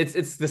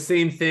 It's the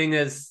same thing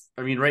as,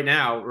 right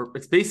now,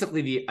 it's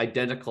basically the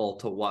identical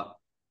to what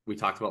we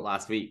talked about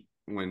last week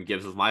when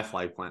Gibbs was my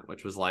flag plant,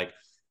 which was like,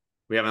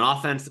 we have an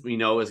offense that we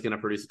know is going to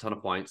produce a ton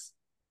of points.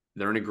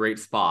 They're in a great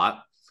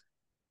spot.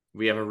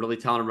 We have a really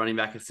talented running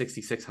back at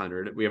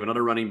 6,600. We have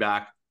another running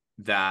back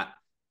that,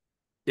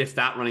 if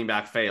that running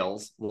back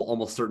fails, will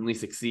almost certainly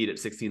succeed at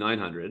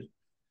 6,900.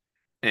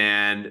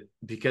 And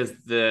because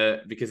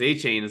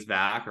Achane is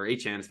back,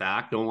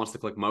 no one wants to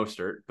click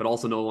Mostert, but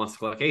also no one wants to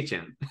click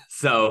Achane.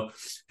 So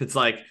it's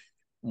like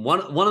one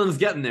of them is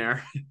getting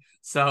there.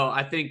 So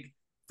I think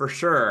for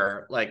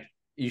sure, like,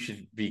 you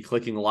should be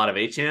clicking a lot of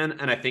Achane.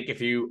 And I think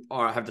if you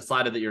have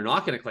decided that you're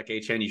not going to click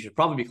Achane, you should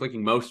probably be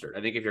clicking Mostert.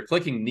 I think if you're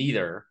clicking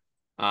neither,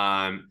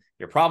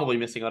 you're probably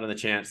missing out on the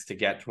chance to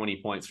get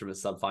 20 points from a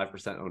sub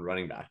 5% owned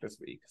running back this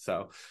week.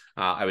 So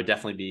I would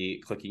definitely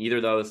be clicking either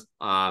of those.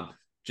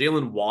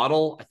 Jalen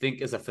Waddle, I think,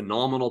 is a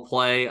phenomenal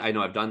play. I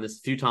know I've done this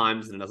a few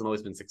times and it hasn't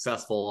always been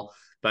successful,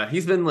 but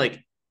he's been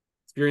like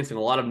experiencing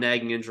a lot of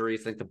nagging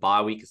injuries. I think the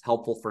bye week is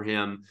helpful for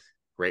him.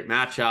 Great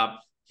matchup.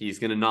 He's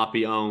going to not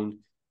be owned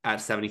at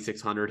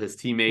 7,600. His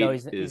teammate No,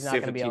 is he's not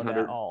going to be owned at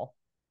 1,500. all.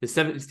 His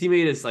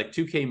teammate is like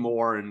 2K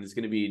more and is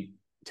going to be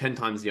 10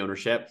 times the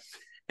ownership.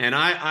 And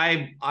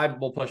I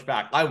will push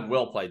back. I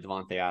will play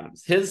Devontae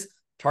Adams. His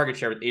target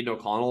share with Aiden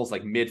O'Connell is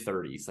like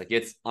mid-30s. Like,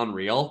 it's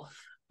unreal.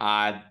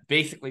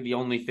 Basically, the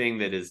only thing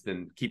that has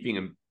been keeping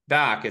him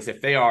back is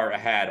if they are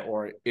ahead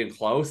or in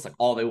close, like,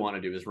 all they want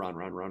to do is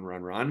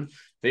run.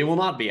 They will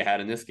not be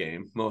ahead in this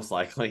game, most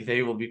likely.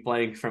 They will be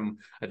playing from,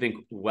 I think,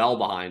 well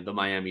behind the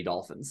Miami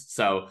Dolphins.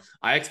 So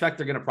I expect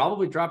they're going to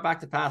probably drop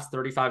back to pass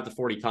 35 to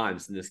 40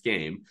 times in this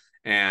game.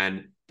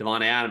 And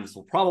Devontae Adams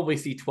will probably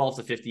see 12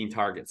 to 15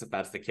 targets if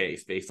that's the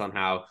case, based on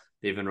how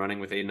they've been running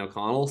with Aiden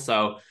O'Connell.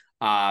 So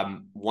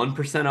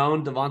 1%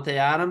 owned Devontae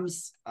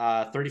Adams,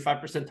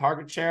 35%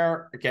 target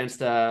share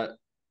against a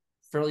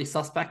fairly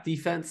suspect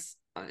defense,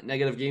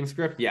 negative game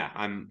script. Yeah,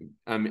 I'm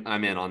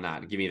in on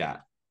that. Give me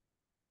that.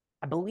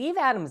 I believe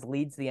Adams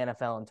leads the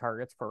NFL in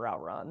targets per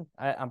route run.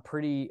 I'm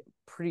pretty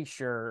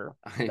sure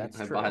that's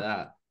true. I buy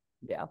that.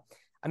 Yeah.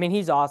 I mean,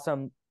 he's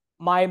awesome.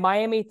 My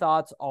Miami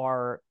thoughts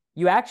are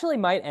you actually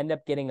might end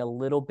up getting a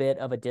little bit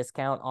of a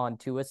discount on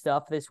Tua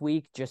stuff this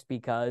week just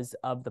because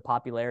of the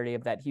popularity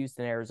of that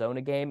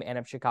Houston-Arizona game and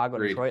of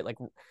Chicago-Detroit. Like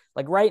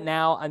right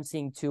now, I'm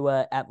seeing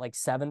Tua at like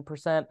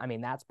 7%. I mean,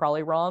 that's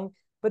probably wrong,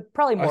 but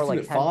probably more like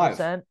 10%.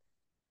 5.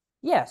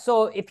 Yeah,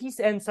 so if he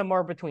ends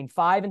somewhere between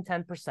 5 and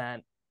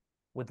 10%,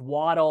 with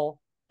Waddle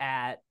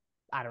at,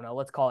 I don't know,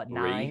 let's call it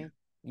 9.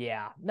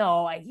 Yeah.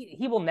 No,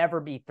 he will never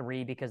be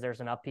 3 because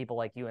there's enough people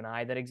like you and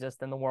I that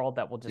exist in the world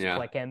that will just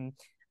click him.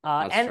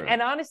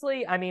 And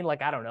honestly, I mean,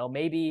 like, I don't know,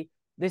 maybe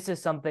this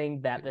is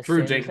something that the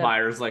Drew Jake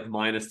Myers like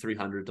minus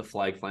 300 to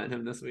flag plant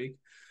him this week.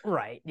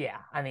 Right. Yeah.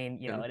 I mean,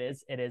 you know, it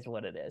is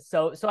what it is.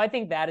 So I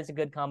think that is a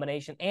good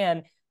combination.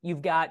 And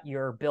you've got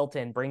your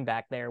built-in bring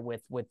back there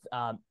with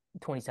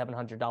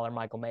 $2,700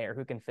 Michael Mayer,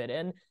 who can fit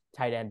in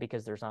tight end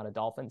because there's not a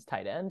Dolphins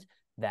tight end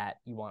that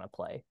you want to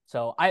play.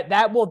 So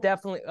that will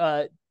definitely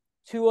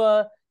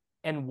Tua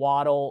and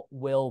Waddle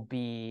will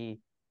be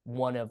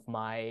one of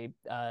my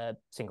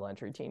single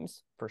entry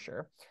teams for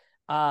sure.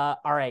 All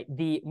right,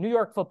 the New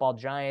York Football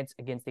Giants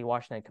against the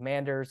Washington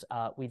Commanders.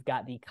 We've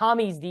got the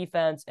Commies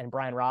defense and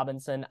Brian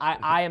Robinson.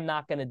 I am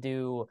not going to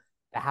do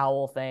the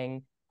Howell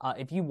thing.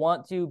 If you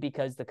want to,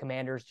 because the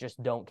Commanders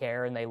just don't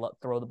care and they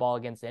throw the ball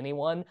against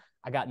anyone,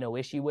 I got no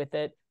issue with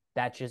it.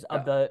 That's just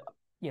I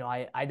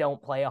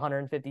don't play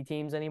 150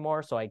 teams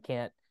anymore, so I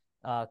can't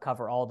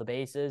cover all the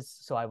bases.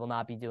 So I will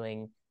not be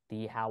doing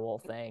the Howell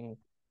thing.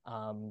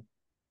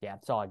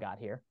 That's all I got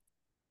here.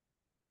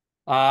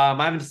 I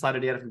haven't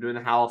decided yet if I'm doing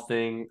the Howell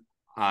thing.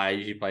 I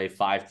usually play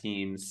 5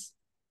 teams.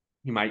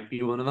 He might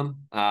be one of them.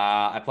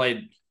 I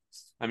played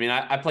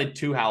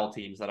 2 Howell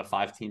teams out of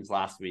 5 teams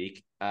last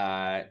week.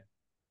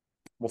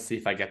 We'll see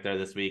if I get there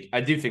this week.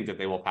 I do think that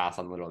they will pass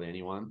on literally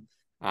anyone.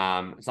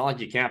 It's not like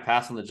you can't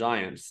pass on the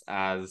Giants,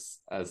 as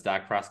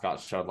Dak Prescott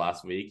showed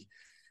last week.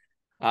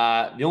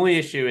 The only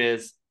issue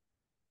is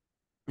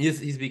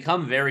he's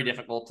become very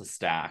difficult to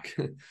stack.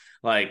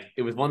 Like,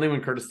 it was one thing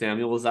when Curtis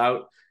Samuel was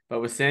out, but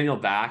with Samuel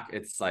back,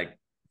 it's like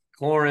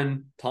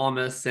Cloran,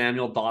 Thomas,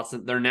 Samuel,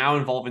 Dotson. They're now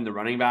involving the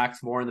running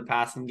backs more in the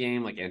passing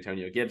game. Like,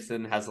 Antonio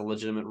Gibson has a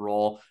legitimate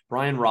role.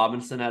 Brian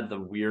Robinson had the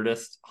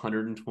weirdest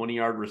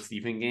 120-yard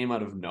receiving game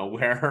out of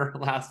nowhere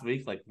last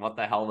week. Like, what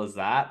the hell was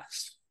that?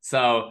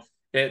 So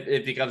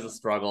it becomes a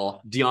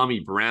struggle.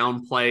 De'Ami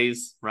Brown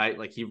plays, right?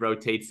 Like, he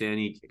rotates in.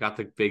 He got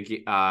the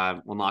big,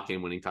 not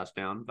game-winning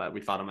touchdown, but we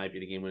thought it might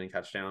be the game-winning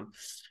touchdown.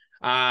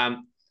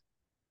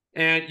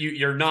 And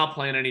you're not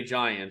playing any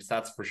Giants,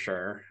 that's for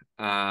sure.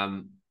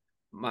 My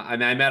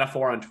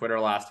metaphor on Twitter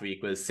last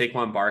week was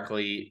Saquon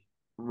Barkley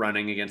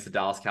running against the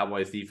Dallas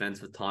Cowboys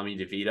defense with Tommy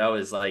DeVito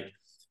is like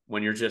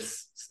when you're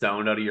just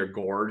stoned out of your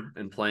gourd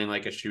and playing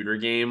like a shooter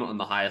game on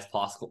the highest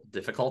possible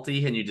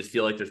difficulty, and you just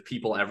feel like there's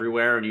people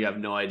everywhere and you have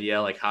no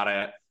idea like how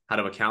to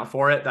account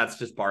for it. That's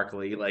just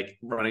Barkley, like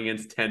running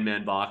against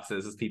 10-man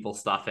boxes as people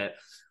stuff it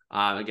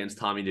against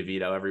Tommy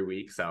DeVito every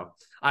week. So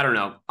I don't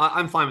know.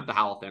 I'm fine with the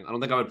Howell thing. I don't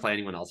think I would play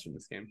anyone else from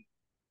this game.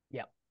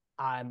 Yep.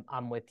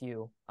 I'm with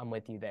you. I'm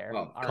with you there.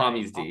 Well,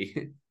 Commies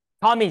D.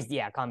 Commies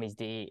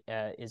D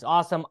is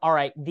awesome. All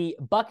right. The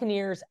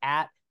Buccaneers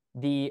at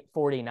the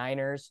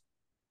 49ers.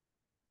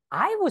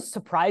 I was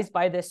surprised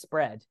by this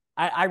spread.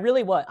 I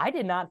really was. I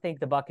did not think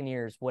the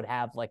Buccaneers would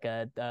have like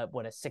a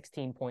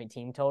 16-point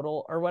team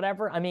total or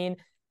whatever. I mean,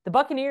 the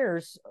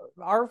Buccaneers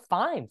are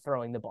fine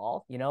throwing the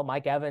ball. You know,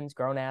 Mike Evans,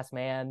 grown-ass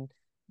man.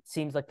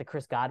 Seems like the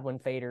Chris Godwin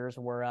faders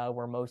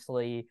were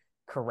mostly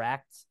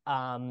correct.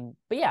 But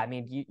yeah, I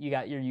mean, you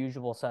got your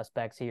usual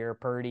suspects here,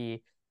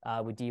 Purdy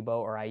with Debo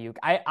or Ayuk.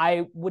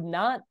 I would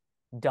not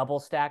double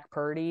stack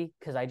Purdy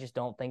because I just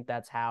don't think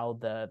that's how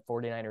the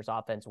 49ers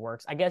offense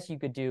works. I guess you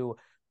could do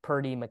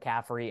Purdy,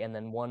 McCaffrey, and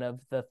then one of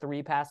the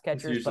 3 pass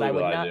catchers, but I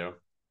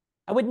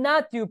would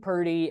not do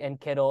Purdy and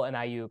Kittle and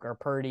Ayuk or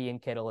Purdy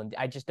and Kittle. And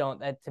I just don't,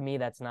 to me,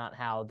 that's not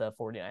how the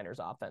 49ers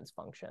offense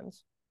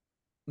functions.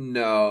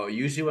 No,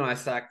 usually when I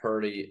stack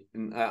Purdy,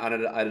 and I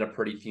did a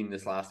Purdy team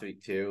this last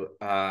week too.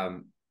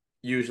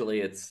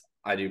 Usually it's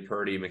I do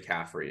Purdy,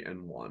 McCaffrey,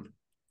 and one.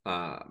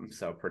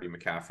 So Purdy,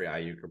 McCaffrey,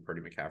 Ayuk, or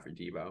Purdy, McCaffrey,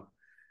 Debo.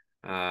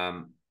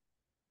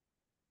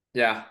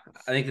 Yeah,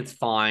 I think it's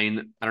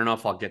fine. I don't know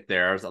if I'll get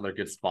there. There's other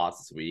good spots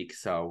this week,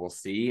 so we'll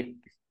see.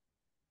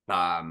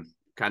 Kind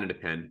of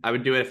depend. I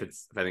would do it if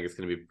I think it's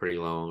going to be pretty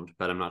low owned,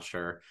 but I'm not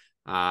sure.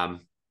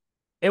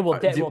 It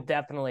will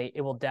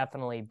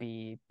definitely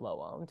be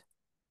low owned.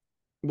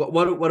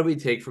 What do we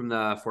take from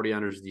the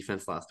 49ers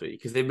defense last week?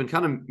 Because they've been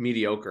kind of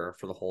mediocre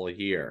for the whole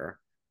year.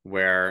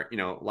 Where,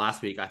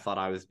 last week I thought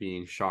I was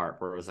being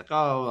sharp, where it was like,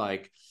 oh,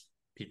 like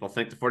people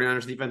think the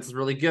 49ers defense is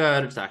really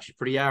good. It's actually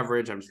pretty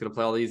average. I'm just going to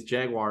play all these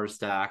Jaguars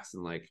stacks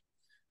and like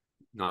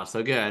not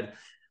so good.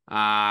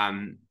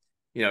 Can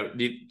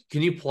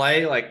you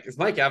play like, is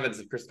Mike Evans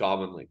and Chris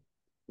Godwin, like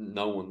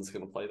no one's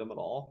going to play them at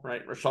all,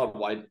 right? Rachaad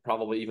White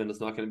probably even is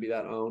not going to be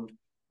that owned.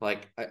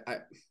 Like I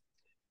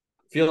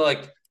feel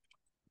like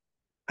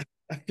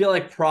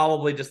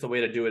probably just the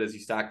way to do it is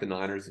you stack the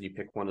Niners and you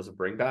pick one as a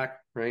bring back,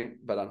 right?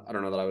 But I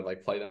don't know that I would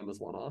like play them as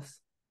one-offs.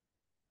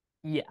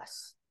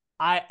 Yes.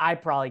 I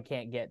probably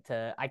can't get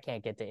to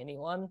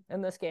anyone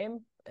in this game.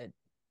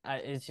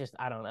 It's just,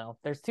 I don't know.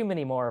 There's too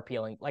many more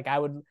appealing. Like I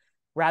would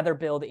rather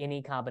build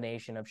any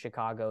combination of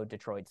Chicago,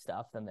 Detroit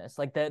stuff than this.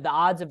 Like the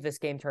odds of this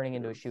game turning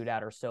into a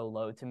shootout are so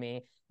low to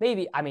me.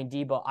 Maybe,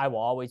 Debo, I will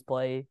always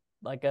play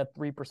like a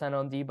 3%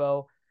 on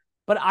Debo.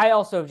 But I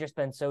also have just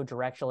been so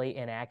directionally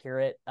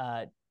inaccurate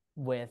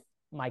with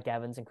Mike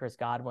Evans and Chris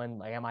Godwin.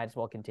 Like I might as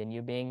well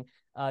continue being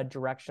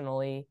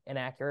directionally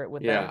inaccurate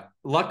with them. Yeah.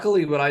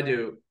 Luckily, what I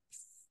do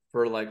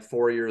for like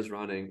 4 years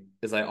running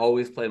is I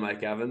always play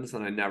Mike Evans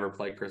and I never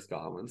play Chris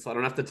Godwin. So I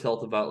don't have to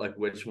tilt about like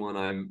which one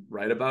I'm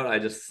right about.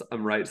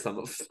 I'm right some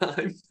of the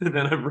time and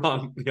then I'm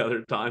wrong the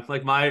other time.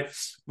 Like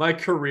my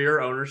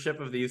career ownership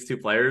of these two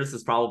players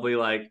is probably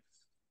like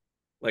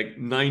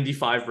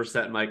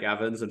 95% Mike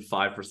Evans and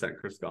 5%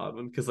 Chris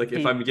Godwin. Because like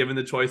if I'm given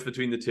the choice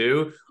between the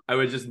two, I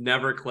would just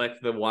never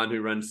click the one who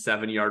runs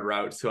 7-yard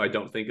routes who I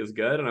don't think is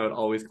good, and I would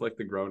always click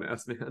the grown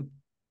ass man.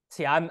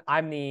 See, I'm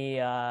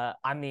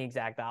the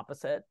exact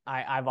opposite.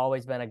 I've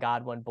always been a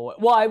Godwin boy.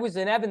 Well, I was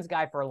an Evans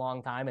guy for a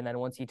long time, and then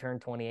once he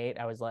turned 28,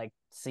 I was like,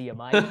 "See you,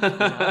 Mike."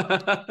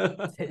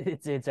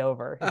 It's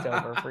over. It's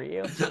over for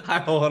you. I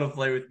don't want to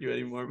play with you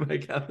anymore,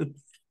 Mike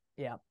Evans.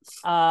 Yeah.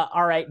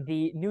 All right.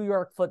 The New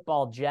York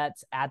Football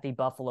Jets at the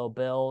Buffalo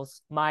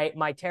Bills.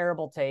 My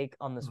terrible take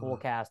on this whole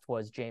cast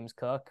was James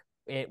Cook.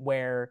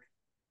 Where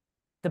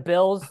the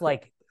Bills,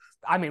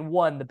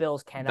 the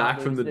Bills cannot back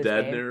lose from the this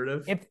dead game.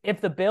 narrative.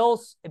 If the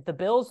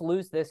Bills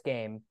lose this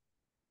game,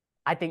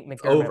 I think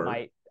McDermott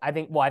might. I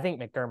think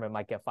McDermott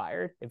might get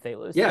fired if they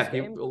lose. Yeah, this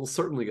game. he will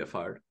certainly get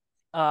fired.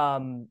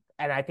 And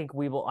I think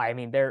we will.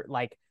 They're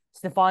like.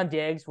 Stephon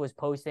Diggs was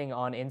posting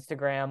on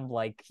Instagram,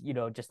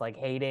 just like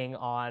hating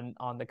on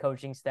the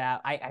coaching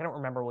staff. I don't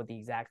remember what the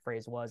exact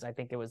phrase was. I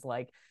think it was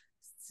like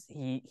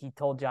he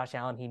told Josh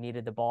Allen he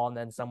needed the ball, and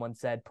then someone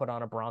said put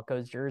on a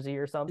Broncos jersey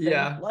or something.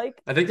 Yeah,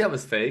 I think that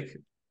was fake.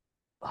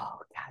 Oh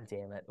god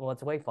damn it! Well,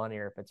 it's way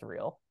funnier if it's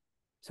real.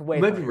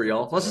 It might be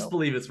real. Let's just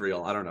believe it's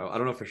real. I don't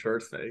know for sure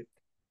it's fake.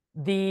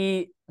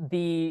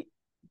 The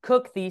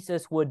Cook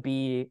thesis would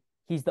be.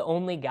 He's the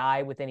only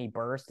guy with any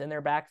burst in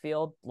their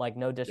backfield. Like,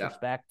 no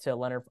disrespect to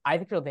Leonard. I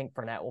think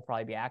Fournette will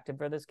probably be active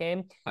for this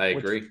game. I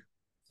agree.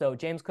 So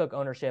James Cook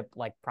ownership,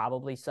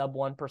 probably sub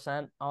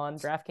 1% on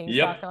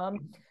DraftKings.com.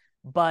 Yep.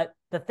 But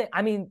the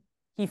thing,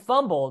 he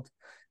fumbled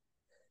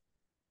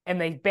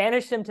and they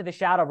banished him to the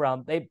shadow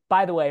realm.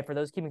 By the way, for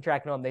those keeping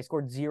track at home, they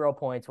scored 0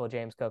 points while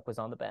James Cook was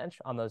on the bench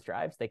on those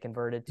drives. They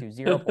converted to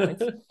 0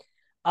 points.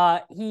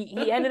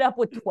 He ended up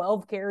with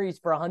 12 carries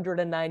for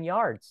 109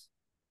 yards.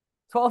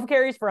 12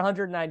 carries for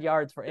 109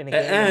 yards in a game.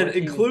 And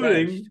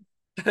including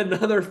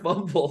another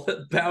fumble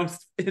that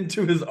bounced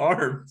into his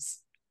arms.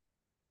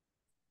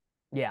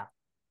 Yeah.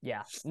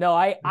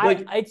 No,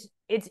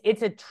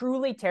 it's a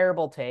truly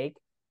terrible take,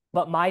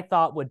 but my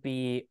thought would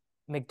be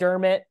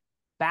McDermott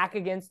back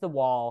against the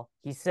wall.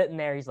 He's sitting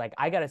there. He's like,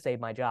 I got to save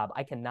my job.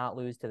 I cannot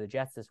lose to the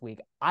Jets this week.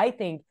 I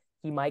think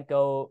he might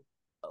go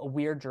a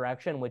weird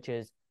direction, which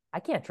is I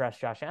can't trust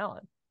Josh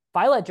Allen. If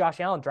I let Josh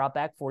Allen drop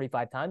back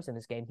 45 times in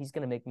this game, he's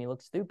going to make me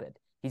look stupid.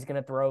 He's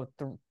going to throw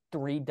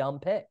 3 dumb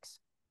picks.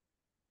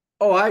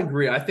 Oh, I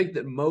agree. I think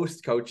that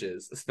most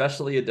coaches,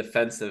 especially a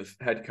defensive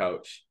head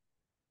coach,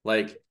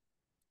 like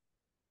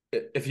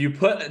if you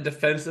put a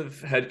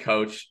defensive head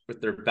coach with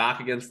their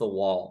back against the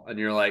wall and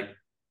you're like,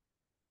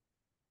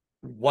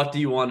 what do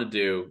you want to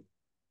do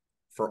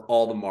for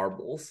all the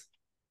marbles?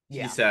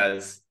 Yeah. He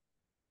says,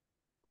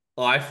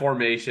 I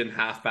formation,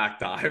 halfback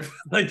dive.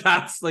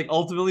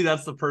 Ultimately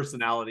that's the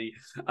personality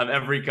of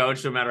every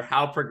coach, no matter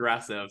how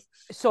progressive,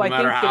 no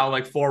matter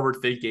how forward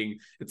thinking.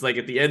 It's like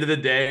at the end of the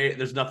day,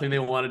 there's nothing they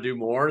want to do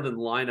more than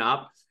line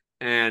up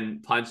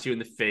and punch you in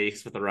the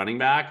face with a running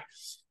back.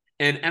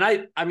 And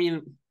I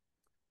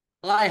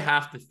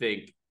have to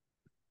think,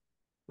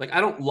 I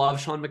don't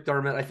love Sean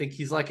McDermott. I think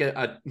he's like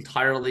a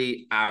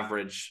entirely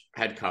average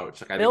head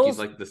coach. I think he's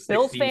like the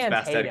 16th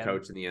best head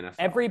coach in the NFL.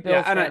 Every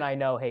Bills fan I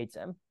know hates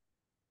him.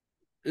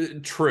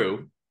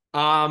 True.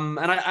 And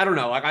I don't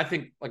know. Like I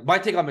think like my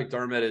take on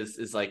McDermott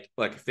is like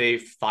if they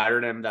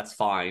fired him, that's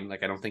fine.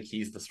 Like I don't think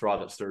he's the straw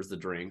that stirs the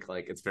drink.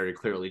 Like it's very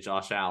clearly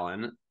Josh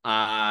Allen.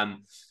 I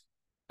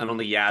don't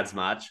think he adds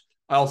much.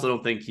 I also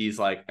don't think he's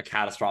like a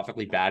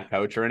catastrophically bad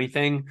coach or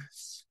anything.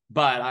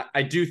 But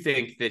I do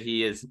think that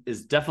he is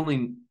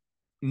definitely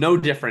no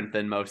different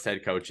than most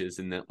head coaches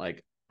in that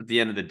like at the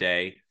end of the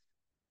day,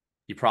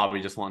 he probably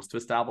just wants to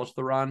establish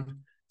the run.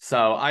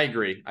 So I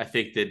agree. I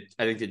think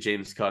that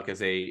James Cook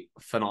is a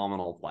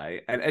phenomenal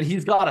play. And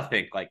he's gotta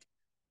think like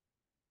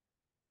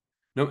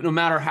no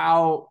matter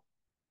how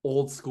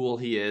old school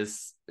he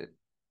is,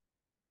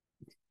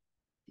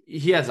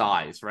 he has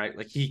eyes, right?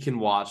 Like he can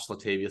watch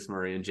Latavius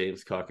Murray and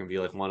James Cook and be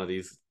like, one of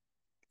these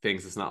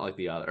things is not like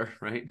the other,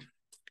 right?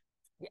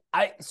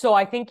 I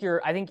think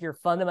your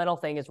fundamental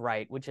thing is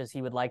right, which is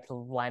he would like to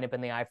line up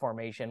in the I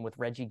formation with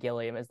Reggie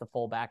Gilliam as the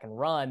fullback and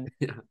run.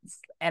 Yes.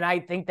 And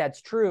I think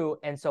that's true.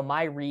 And so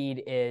my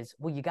read is,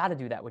 well, you got to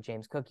do that with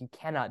James Cook. You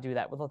cannot do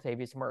that with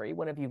Latavius Murray.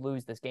 When if you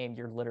lose this game,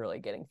 you're literally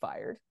getting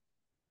fired.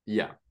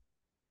 Yeah.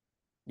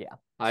 Yeah.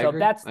 I so agree.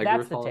 that's I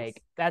agree the with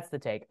take. That's the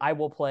take.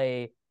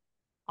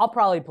 I'll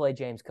probably play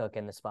James Cook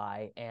in the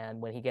SPY,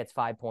 and when he gets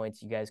 5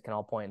 points, you guys can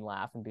all point and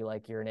laugh and be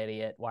like, "You're an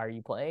idiot. Why are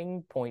you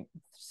playing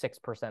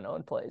 0.6%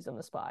 owned plays in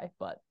the SPY?"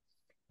 But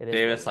it is.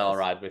 Davis, I'll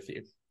ride with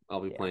you.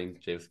 I'll be playing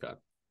James Cook.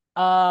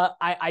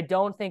 I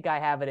don't think I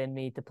have it in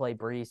me to play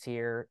Brees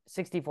here.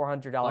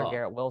 $6,400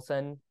 Garrett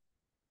Wilson.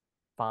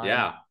 Fine.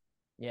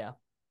 Yeah.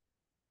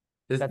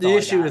 That's the all I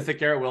issue got. is that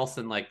Garrett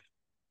Wilson, like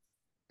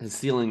his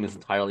ceiling is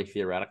entirely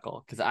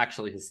theoretical because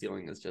actually his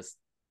ceiling is just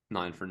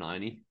 9 for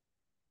 90.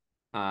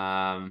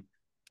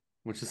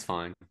 Which is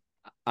fine.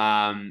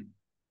 Yeah,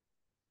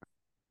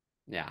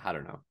 I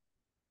don't know.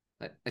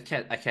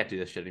 I can't do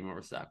this shit anymore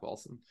with Zach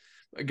Wilson.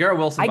 Garrett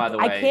Wilson, by the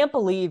way, I can't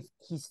believe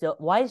he's still.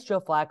 Why is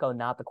Joe Flacco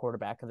not the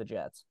quarterback of the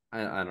Jets?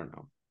 I don't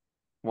know.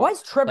 Why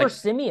is Trevor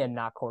Siemian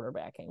not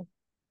quarterbacking?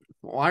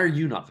 Why are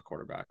you not the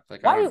quarterback?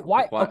 Like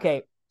why?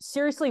 Okay,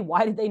 seriously,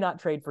 why did they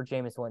not trade for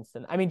Jameis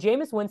Winston? I mean,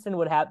 Jameis Winston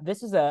would have.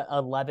 This is a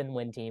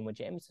 11-win team with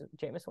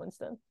Jameis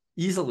Winston.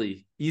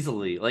 Easily.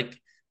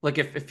 Like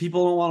if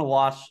people don't want to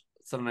watch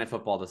Sunday Night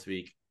Football this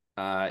week,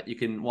 you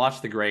can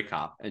watch the Grey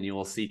Cup and you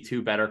will see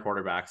two better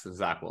quarterbacks than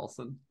Zach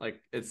Wilson.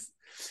 Like it's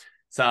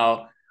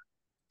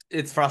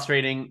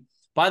frustrating.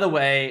 By the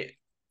way,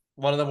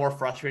 one of the more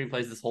frustrating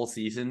plays this whole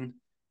season,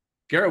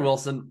 Garrett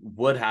Wilson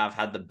would have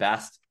had the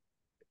best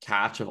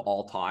catch of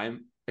all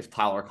time if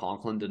Tyler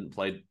Conklin didn't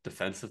play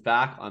defensive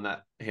back on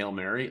that Hail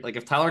Mary. Like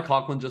if Tyler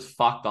Conklin just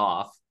fucked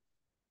off,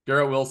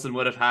 Garrett Wilson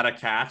would have had a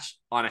catch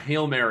on a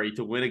Hail Mary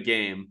to win a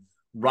game,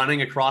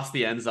 running across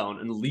the end zone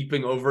and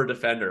leaping over a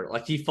defender.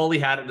 Like he fully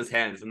had it in his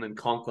hands, and then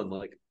Conklin,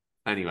 like,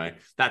 anyway,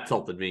 that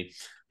tilted me.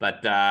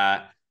 But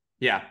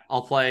yeah,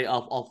 I'll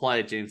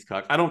play James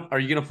Cook. Are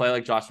you gonna play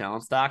like Josh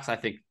Allen stacks? I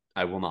think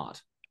I will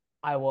not.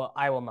 I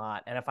will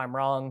not. And if I'm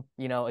wrong,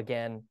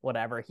 again,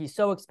 whatever. He's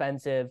so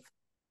expensive.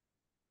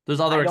 There's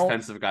other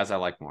expensive guys I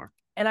like more.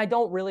 And I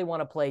don't really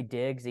want to play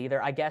Diggs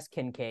either. I guess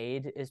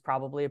Kincaid is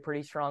probably a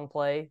pretty strong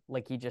play.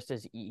 Like he just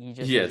is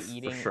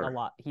eating a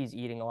lot. He's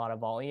eating a lot of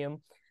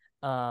volume.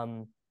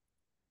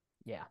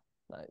 Yeah,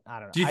 I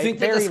don't know. Do you think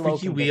that the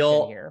squeaky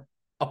wheel here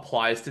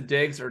applies to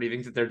Diggs, or do you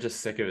think that they're just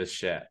sick of his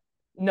shit?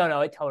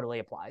 No, it totally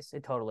applies.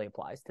 It totally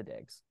applies to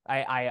Diggs.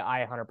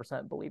 I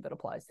 100% believe it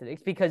applies to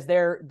Diggs because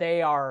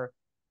they are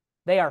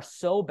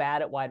so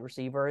bad at wide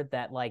receiver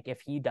that like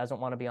if he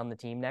doesn't want to be on the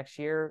team next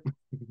year,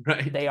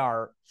 right? They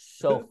are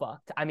so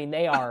fucked. I mean,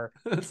 they are.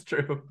 That's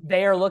true.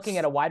 They are looking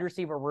at a wide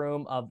receiver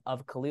room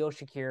of Khalil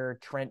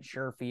Shakir, Trent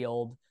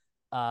Sherfield,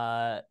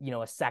 a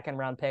second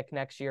round pick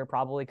next year,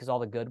 probably because all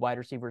the good wide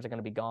receivers are going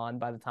to be gone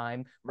by the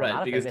time.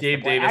 Right. Because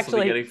Gabe Davis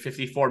will be getting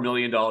 $54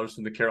 million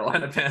from the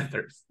Carolina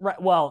Panthers. Right.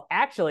 Well,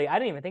 actually, I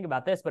didn't even think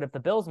about this, but if the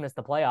Bills miss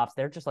the playoffs,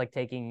 they're just like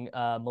taking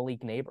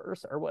Malik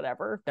Neighbors or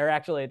whatever. They're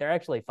actually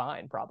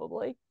fine,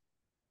 probably.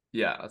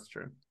 Yeah, that's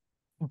true.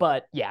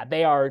 But yeah,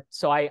 they are.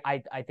 So I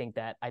think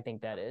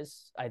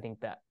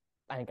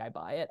I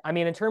buy it. I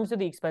mean, in terms of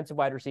the expensive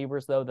wide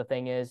receivers, though, the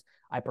thing is,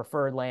 I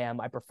prefer Lamb,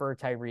 I prefer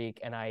Tyreek,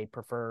 and I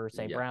prefer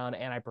St. Brown,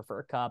 and I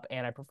prefer Kupp,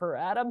 and I prefer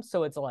Adams.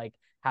 So it's like,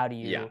 how do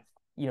you,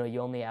 you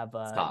only have,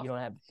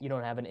 you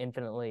don't have an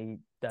infinitely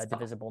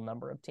divisible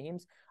number of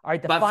teams. All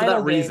right, but for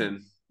that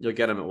reason, you'll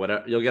get them at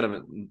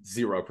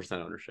 0%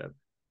 ownership.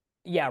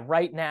 Yeah,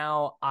 right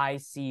now I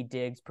see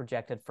Diggs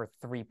projected for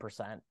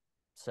 3%.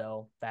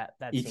 So that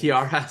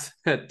ETR has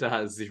at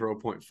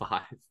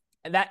 0.5.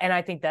 And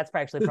I think that's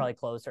actually probably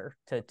closer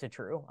to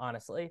true,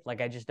 honestly.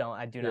 Like I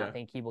do not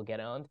think he will get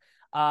owned.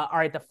 All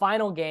right, the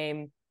final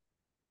game,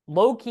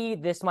 low key,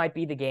 this might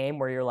be the game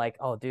where you're like,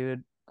 oh,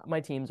 dude,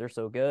 my teams are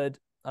so good.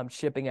 I'm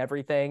shipping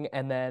everything.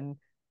 And then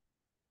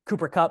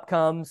Cooper Kupp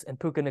comes and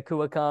Puka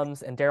Nacua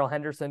comes and Darrell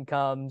Henderson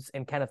comes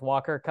and Kenneth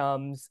Walker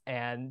comes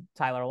and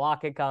Tyler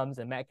Lockett comes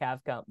and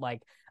Metcalf comes.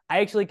 Like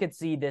I actually could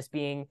see this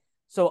being.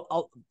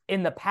 So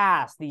in the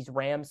past, these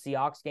Rams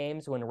Seahawks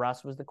games when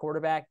Russ was the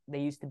quarterback, they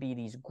used to be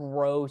these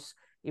gross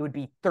it would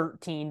be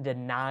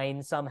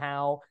 13-9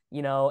 somehow,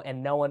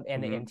 and no one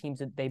and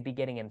teams, they'd be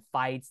getting in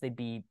fights, they'd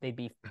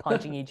be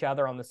punching each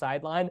other on the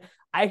sideline.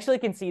 I actually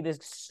can see this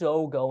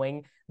so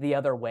going the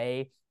other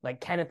way. Like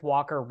Kenneth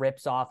Walker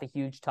rips off a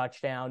huge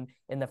touchdown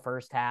in the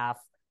first half.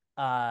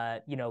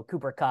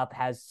 Cooper Kupp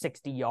has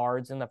 60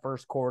 yards in the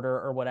first quarter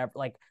or whatever.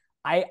 Like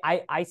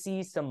I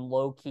see some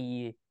low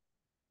key,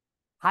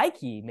 high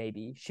key,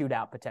 maybe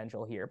shootout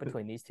potential here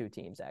between these two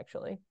teams,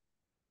 actually.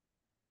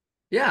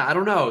 Yeah, I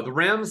don't know. The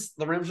Rams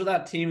are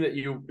that team that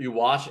you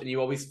watch and you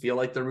always feel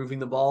like they're moving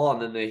the ball,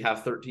 and then they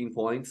have 13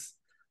 points.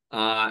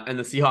 And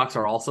the Seahawks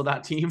are also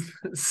that team.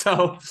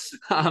 So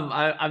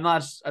I'm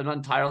not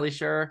entirely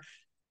sure.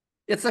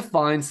 It's a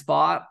fine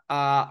spot.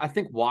 I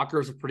think Walker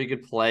is a pretty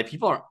good play.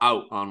 People are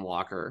out on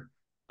Walker.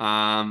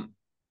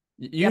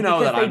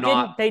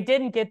 They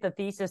didn't get the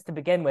thesis to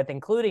begin with,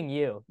 including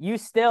you. You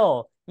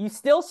still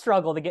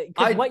struggle to get,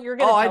 because what you're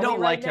gonna tell I don't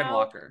me right like Ken now,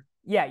 Walker.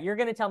 Yeah, you're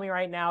gonna tell me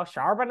right now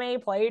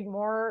Charbonnet played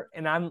more,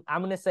 and I'm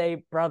gonna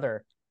say,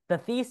 brother, the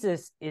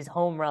thesis is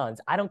home runs.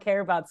 I don't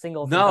care about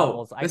singles and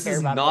doubles. This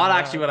is not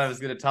actually what I was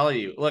gonna tell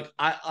you. Look,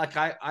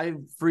 I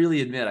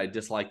freely admit I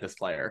dislike this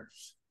player.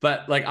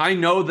 But like, I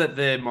know that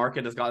the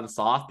market has gotten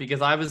soft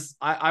because I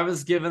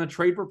was given a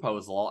trade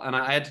proposal and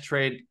I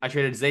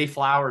traded Zay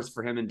Flowers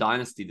for him in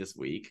Dynasty this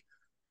week.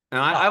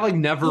 And I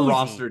never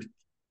rostered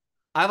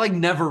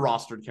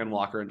Ken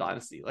Walker in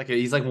Dynasty. Like,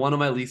 he's like one of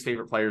my least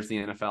favorite players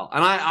in the NFL.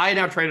 And I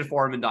now traded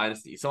for him in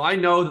Dynasty. So I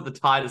know that the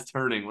tide is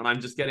turning when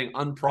I'm just getting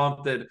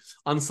unprompted,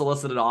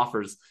 unsolicited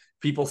offers,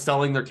 people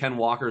selling their Ken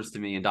Walkers to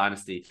me in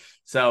Dynasty.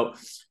 So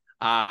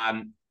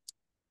I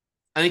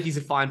think he's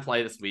a fine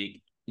play this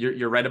week.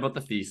 You're right about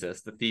the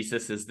thesis. The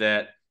thesis is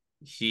that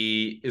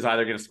he is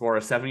either going to score a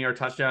 70-yard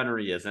touchdown or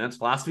he isn't.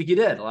 Last week he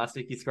did. Last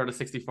week he scored a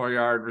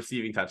 64-yard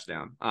receiving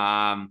touchdown.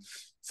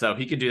 So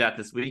he could do that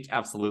this week.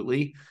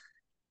 Absolutely.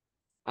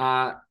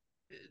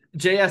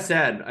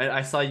 JSN.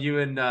 I saw you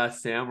and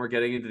Sam were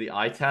getting into the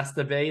eye test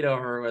debate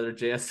over whether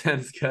JSN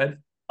is good.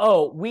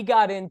 Oh, we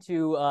got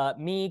into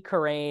me,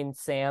 Karain,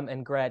 Sam,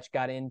 and Gretch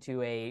got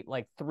into a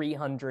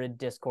 300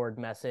 Discord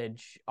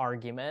message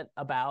argument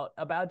about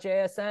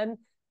JSN.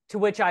 To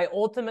which I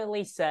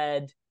ultimately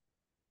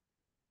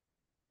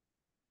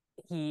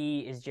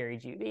he is Jerry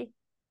Jeudy.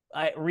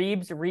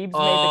 Reeves made the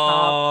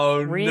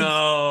comp. Reeves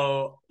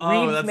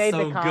made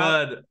the comp.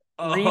 Good.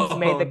 Reeves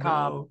made the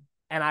comp,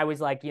 and I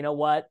was like, you know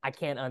what? I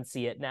can't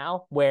unsee it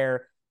now.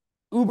 Where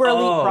uber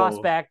elite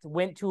prospect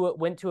went to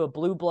a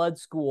blue blood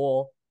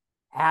school,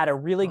 had a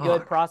really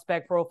good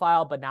prospect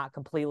profile, but not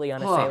completely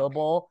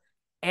unassailable.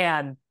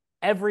 And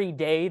every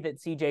day that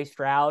CJ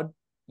Stroud,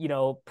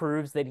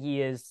 proves that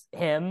he is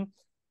him,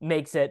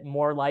 makes it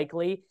more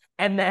likely.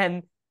 And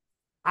then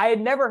I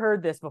had never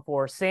heard this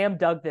before. Sam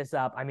dug this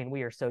up. I mean,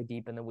 we are so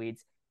deep in the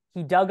weeds.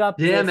 He dug up.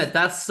 Damn it.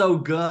 That's so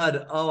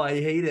good. Oh, I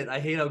hate it. I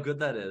hate how good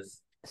that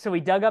is. So he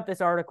dug up this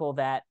article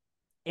that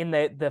in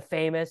the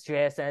famous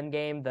JSN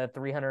game, the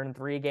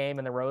 303 game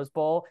in the Rose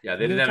Bowl. Yeah,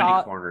 they didn't have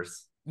any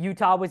corners.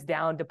 Utah was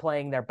down to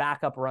playing their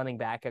backup running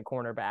back at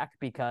cornerback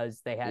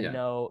because they had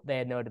no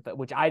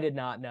which I did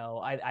not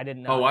know. I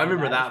didn't know. Oh, I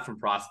remember that from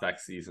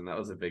prospect season. That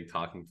was a big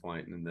talking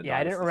point in the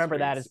I didn't remember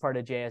that as part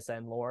of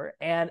JSN lore.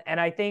 And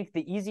I think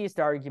the easiest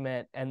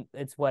argument, and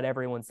it's what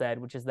everyone said,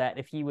 which is that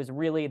if he was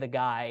really the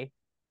guy,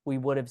 we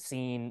would have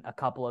seen a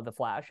couple of the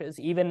flashes.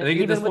 I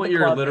think at this point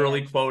you're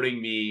literally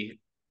quoting me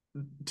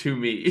to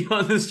me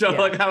on this show.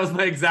 Like, that was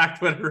my exact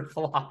Twitter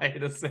reply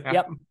to Sam.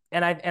 Yep.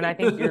 And I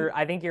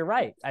think you're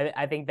right.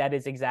 I think that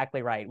is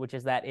exactly right, which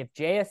is that if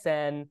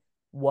JSN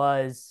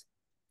was,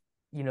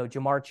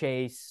 Jamar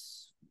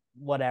Chase,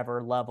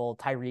 whatever level,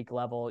 Tyreek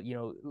level,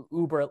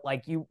 uber,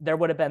 there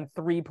would have been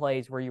 3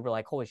 plays where you were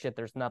like, holy shit,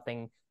 there's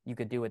nothing you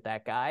could do with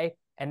that guy.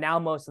 And now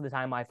most of the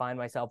time I find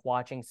myself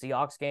watching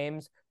Seahawks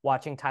games,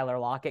 watching Tyler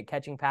Lockett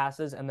catching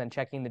passes, and then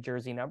checking the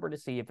jersey number to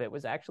see if it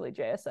was actually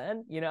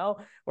JSN,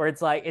 where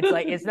it's not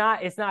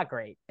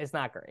great. It's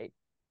not great.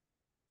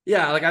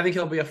 Yeah, I think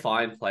he'll be a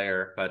fine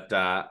player, but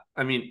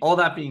I mean, all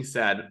that being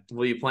said,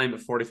 will you play him at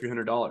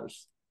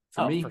 $4,300?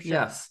 For me, for sure.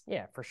 yes.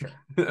 Yeah, for sure.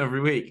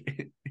 Every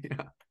week.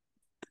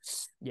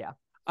 Yeah.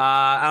 And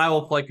I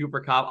will play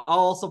Cooper Kupp. I'll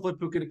also play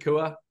Puka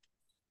Nacua.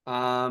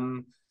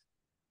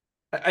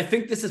 I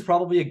think this is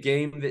probably a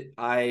game that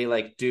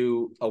I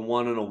do a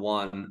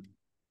 1-on-1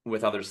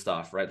 with other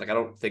stuff, right? I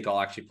don't think I'll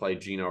actually play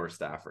Geno or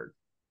Stafford.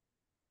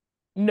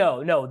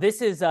 No.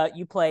 This is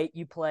you play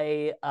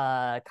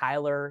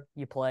Kyler,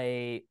 you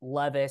play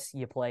Levis,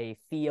 you play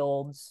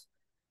Fields.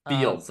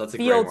 That's a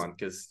great one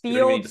because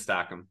you need to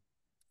stack them.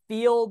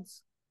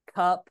 Fields,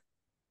 Kupp,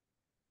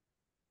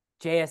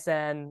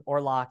 JSN, or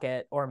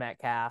Lockett, or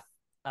Metcalf.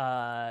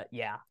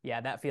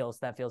 That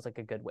feels like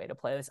a good way to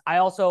play this. I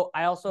also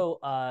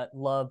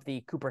love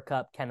the Cooper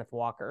Kupp Kenneth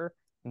Walker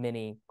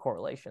mini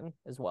correlation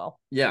as well.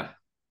 Yeah,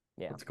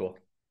 that's cool.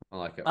 I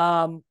like it.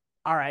 All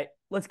right,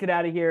 let's get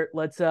out of here.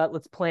 Let's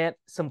plant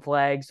some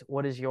flags.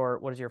 What is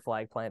your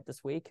flag plant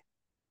this week?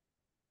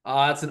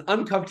 It's an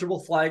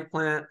uncomfortable flag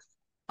plant.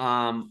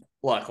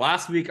 Look,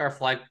 last week the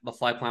fly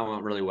plan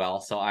went really well,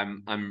 so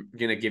I'm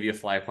gonna give you a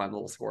fly plan that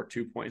will score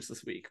 2 points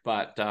this week.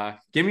 But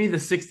give me the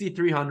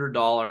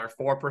 $6,300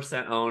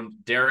 4% owned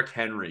Derrick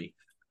Henry.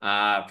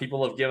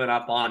 People have given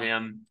up on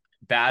him.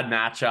 Bad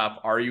matchup.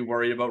 Are you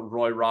worried about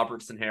Roy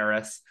Robertson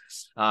Harris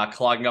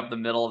clogging up the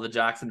middle of the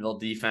Jacksonville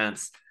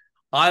defense?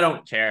 I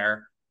don't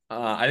care.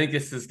 I think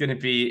this is going to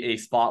be a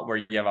spot where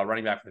you have a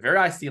running back with a very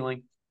high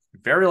ceiling,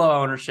 very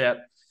low ownership.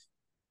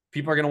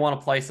 People are going to want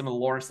to play some of the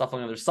Lawrence stuff on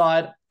the other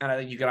side. And I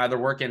think you can either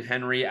work in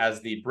Henry as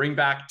the bring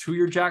back to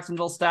your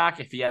Jacksonville stack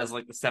if he has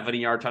like the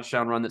 70-yard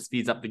touchdown run that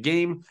speeds up the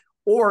game,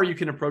 or you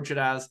can approach it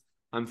as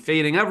I'm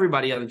fading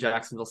everybody on the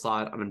Jacksonville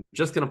side. I'm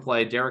just going to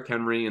play Derrick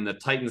Henry in the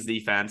Titans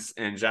defense,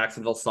 and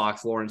Jacksonville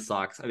sucks. Lawrence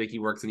sucks. I think he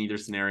works in either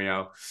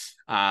scenario.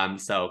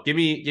 So give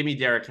me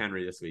Derrick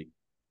Henry this week.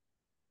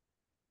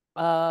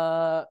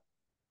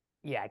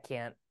 Yeah, I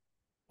can't.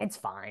 It's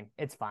fine.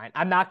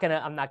 I'm not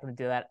gonna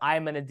do that.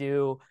 I'm gonna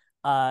do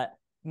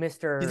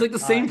Mr. He's like the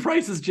same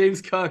price as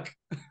James Cook.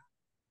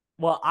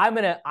 Well, I'm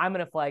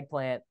gonna flag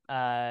plant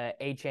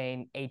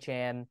Achane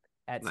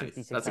at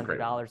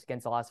 $6,600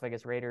 against the Las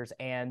Vegas Raiders,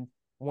 and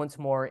once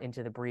more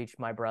into the breach,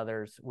 my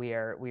brothers. We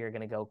are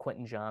gonna go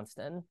Quentin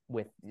Johnston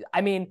with.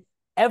 I mean,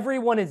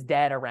 everyone is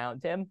dead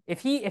around him.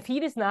 If he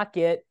does not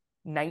get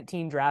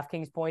 19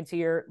 DraftKings points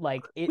here,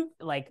 like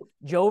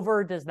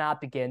Jover does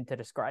not begin to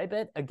describe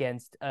it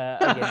against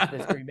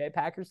this Green Bay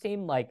Packers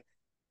team. Like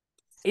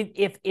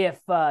if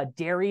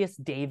Darius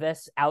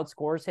Davis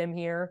outscores him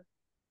here,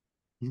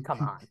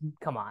 come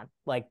on.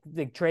 Like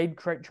the trade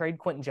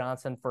Quentin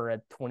Johnson for a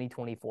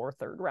 2024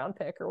 third round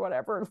pick or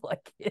whatever.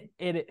 Like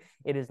it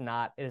is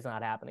not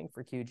happening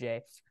for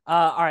QJ.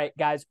 All right,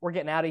 guys, we're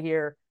getting out of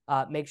here.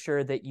 Make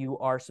sure that you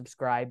are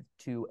subscribed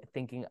to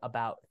Thinking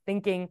About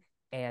Thinking.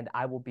 And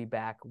I will be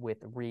back with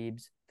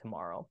Reeves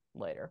tomorrow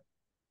later.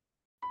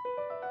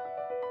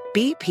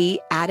 BP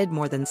added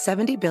more than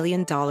 $70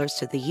 billion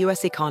to the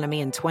U.S. economy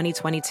in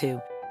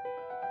 2022.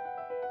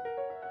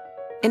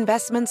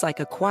 Investments like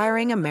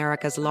acquiring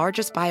America's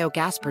largest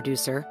biogas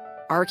producer,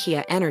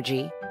 Archaea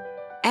Energy,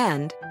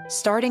 and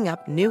starting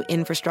up new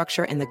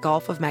infrastructure in the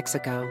Gulf of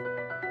Mexico.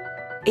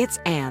 It's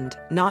and,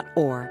 not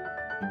or.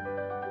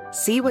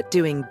 See what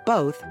doing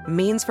both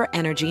means for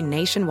energy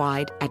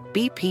nationwide at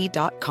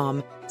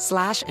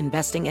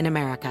bp.com/investing in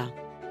America.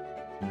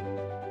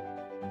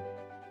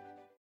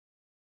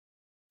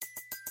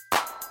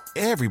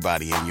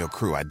 Everybody in your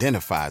crew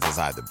identifies as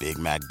either Big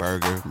Mac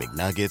Burger,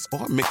 McNuggets,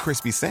 or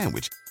McCrispy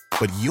Sandwich.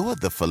 But you're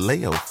the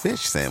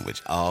Filet-O-Fish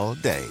Sandwich all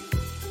day.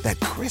 That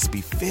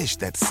crispy fish,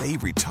 that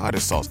savory tartar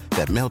sauce,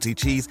 that melty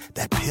cheese,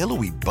 that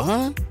pillowy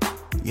bun.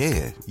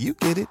 Yeah, you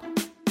get it.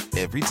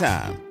 Every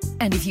time.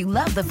 And if you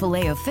love the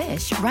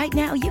Filet-O-Fish, right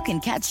now you can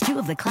catch two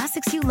of the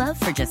classics you love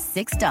for just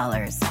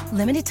 $6.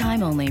 Limited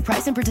time only.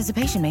 Price and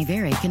participation may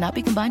vary. Cannot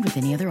be combined with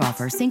any other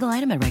offer. Single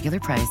item at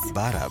regular price.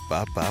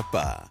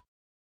 Ba-da-ba-ba-ba.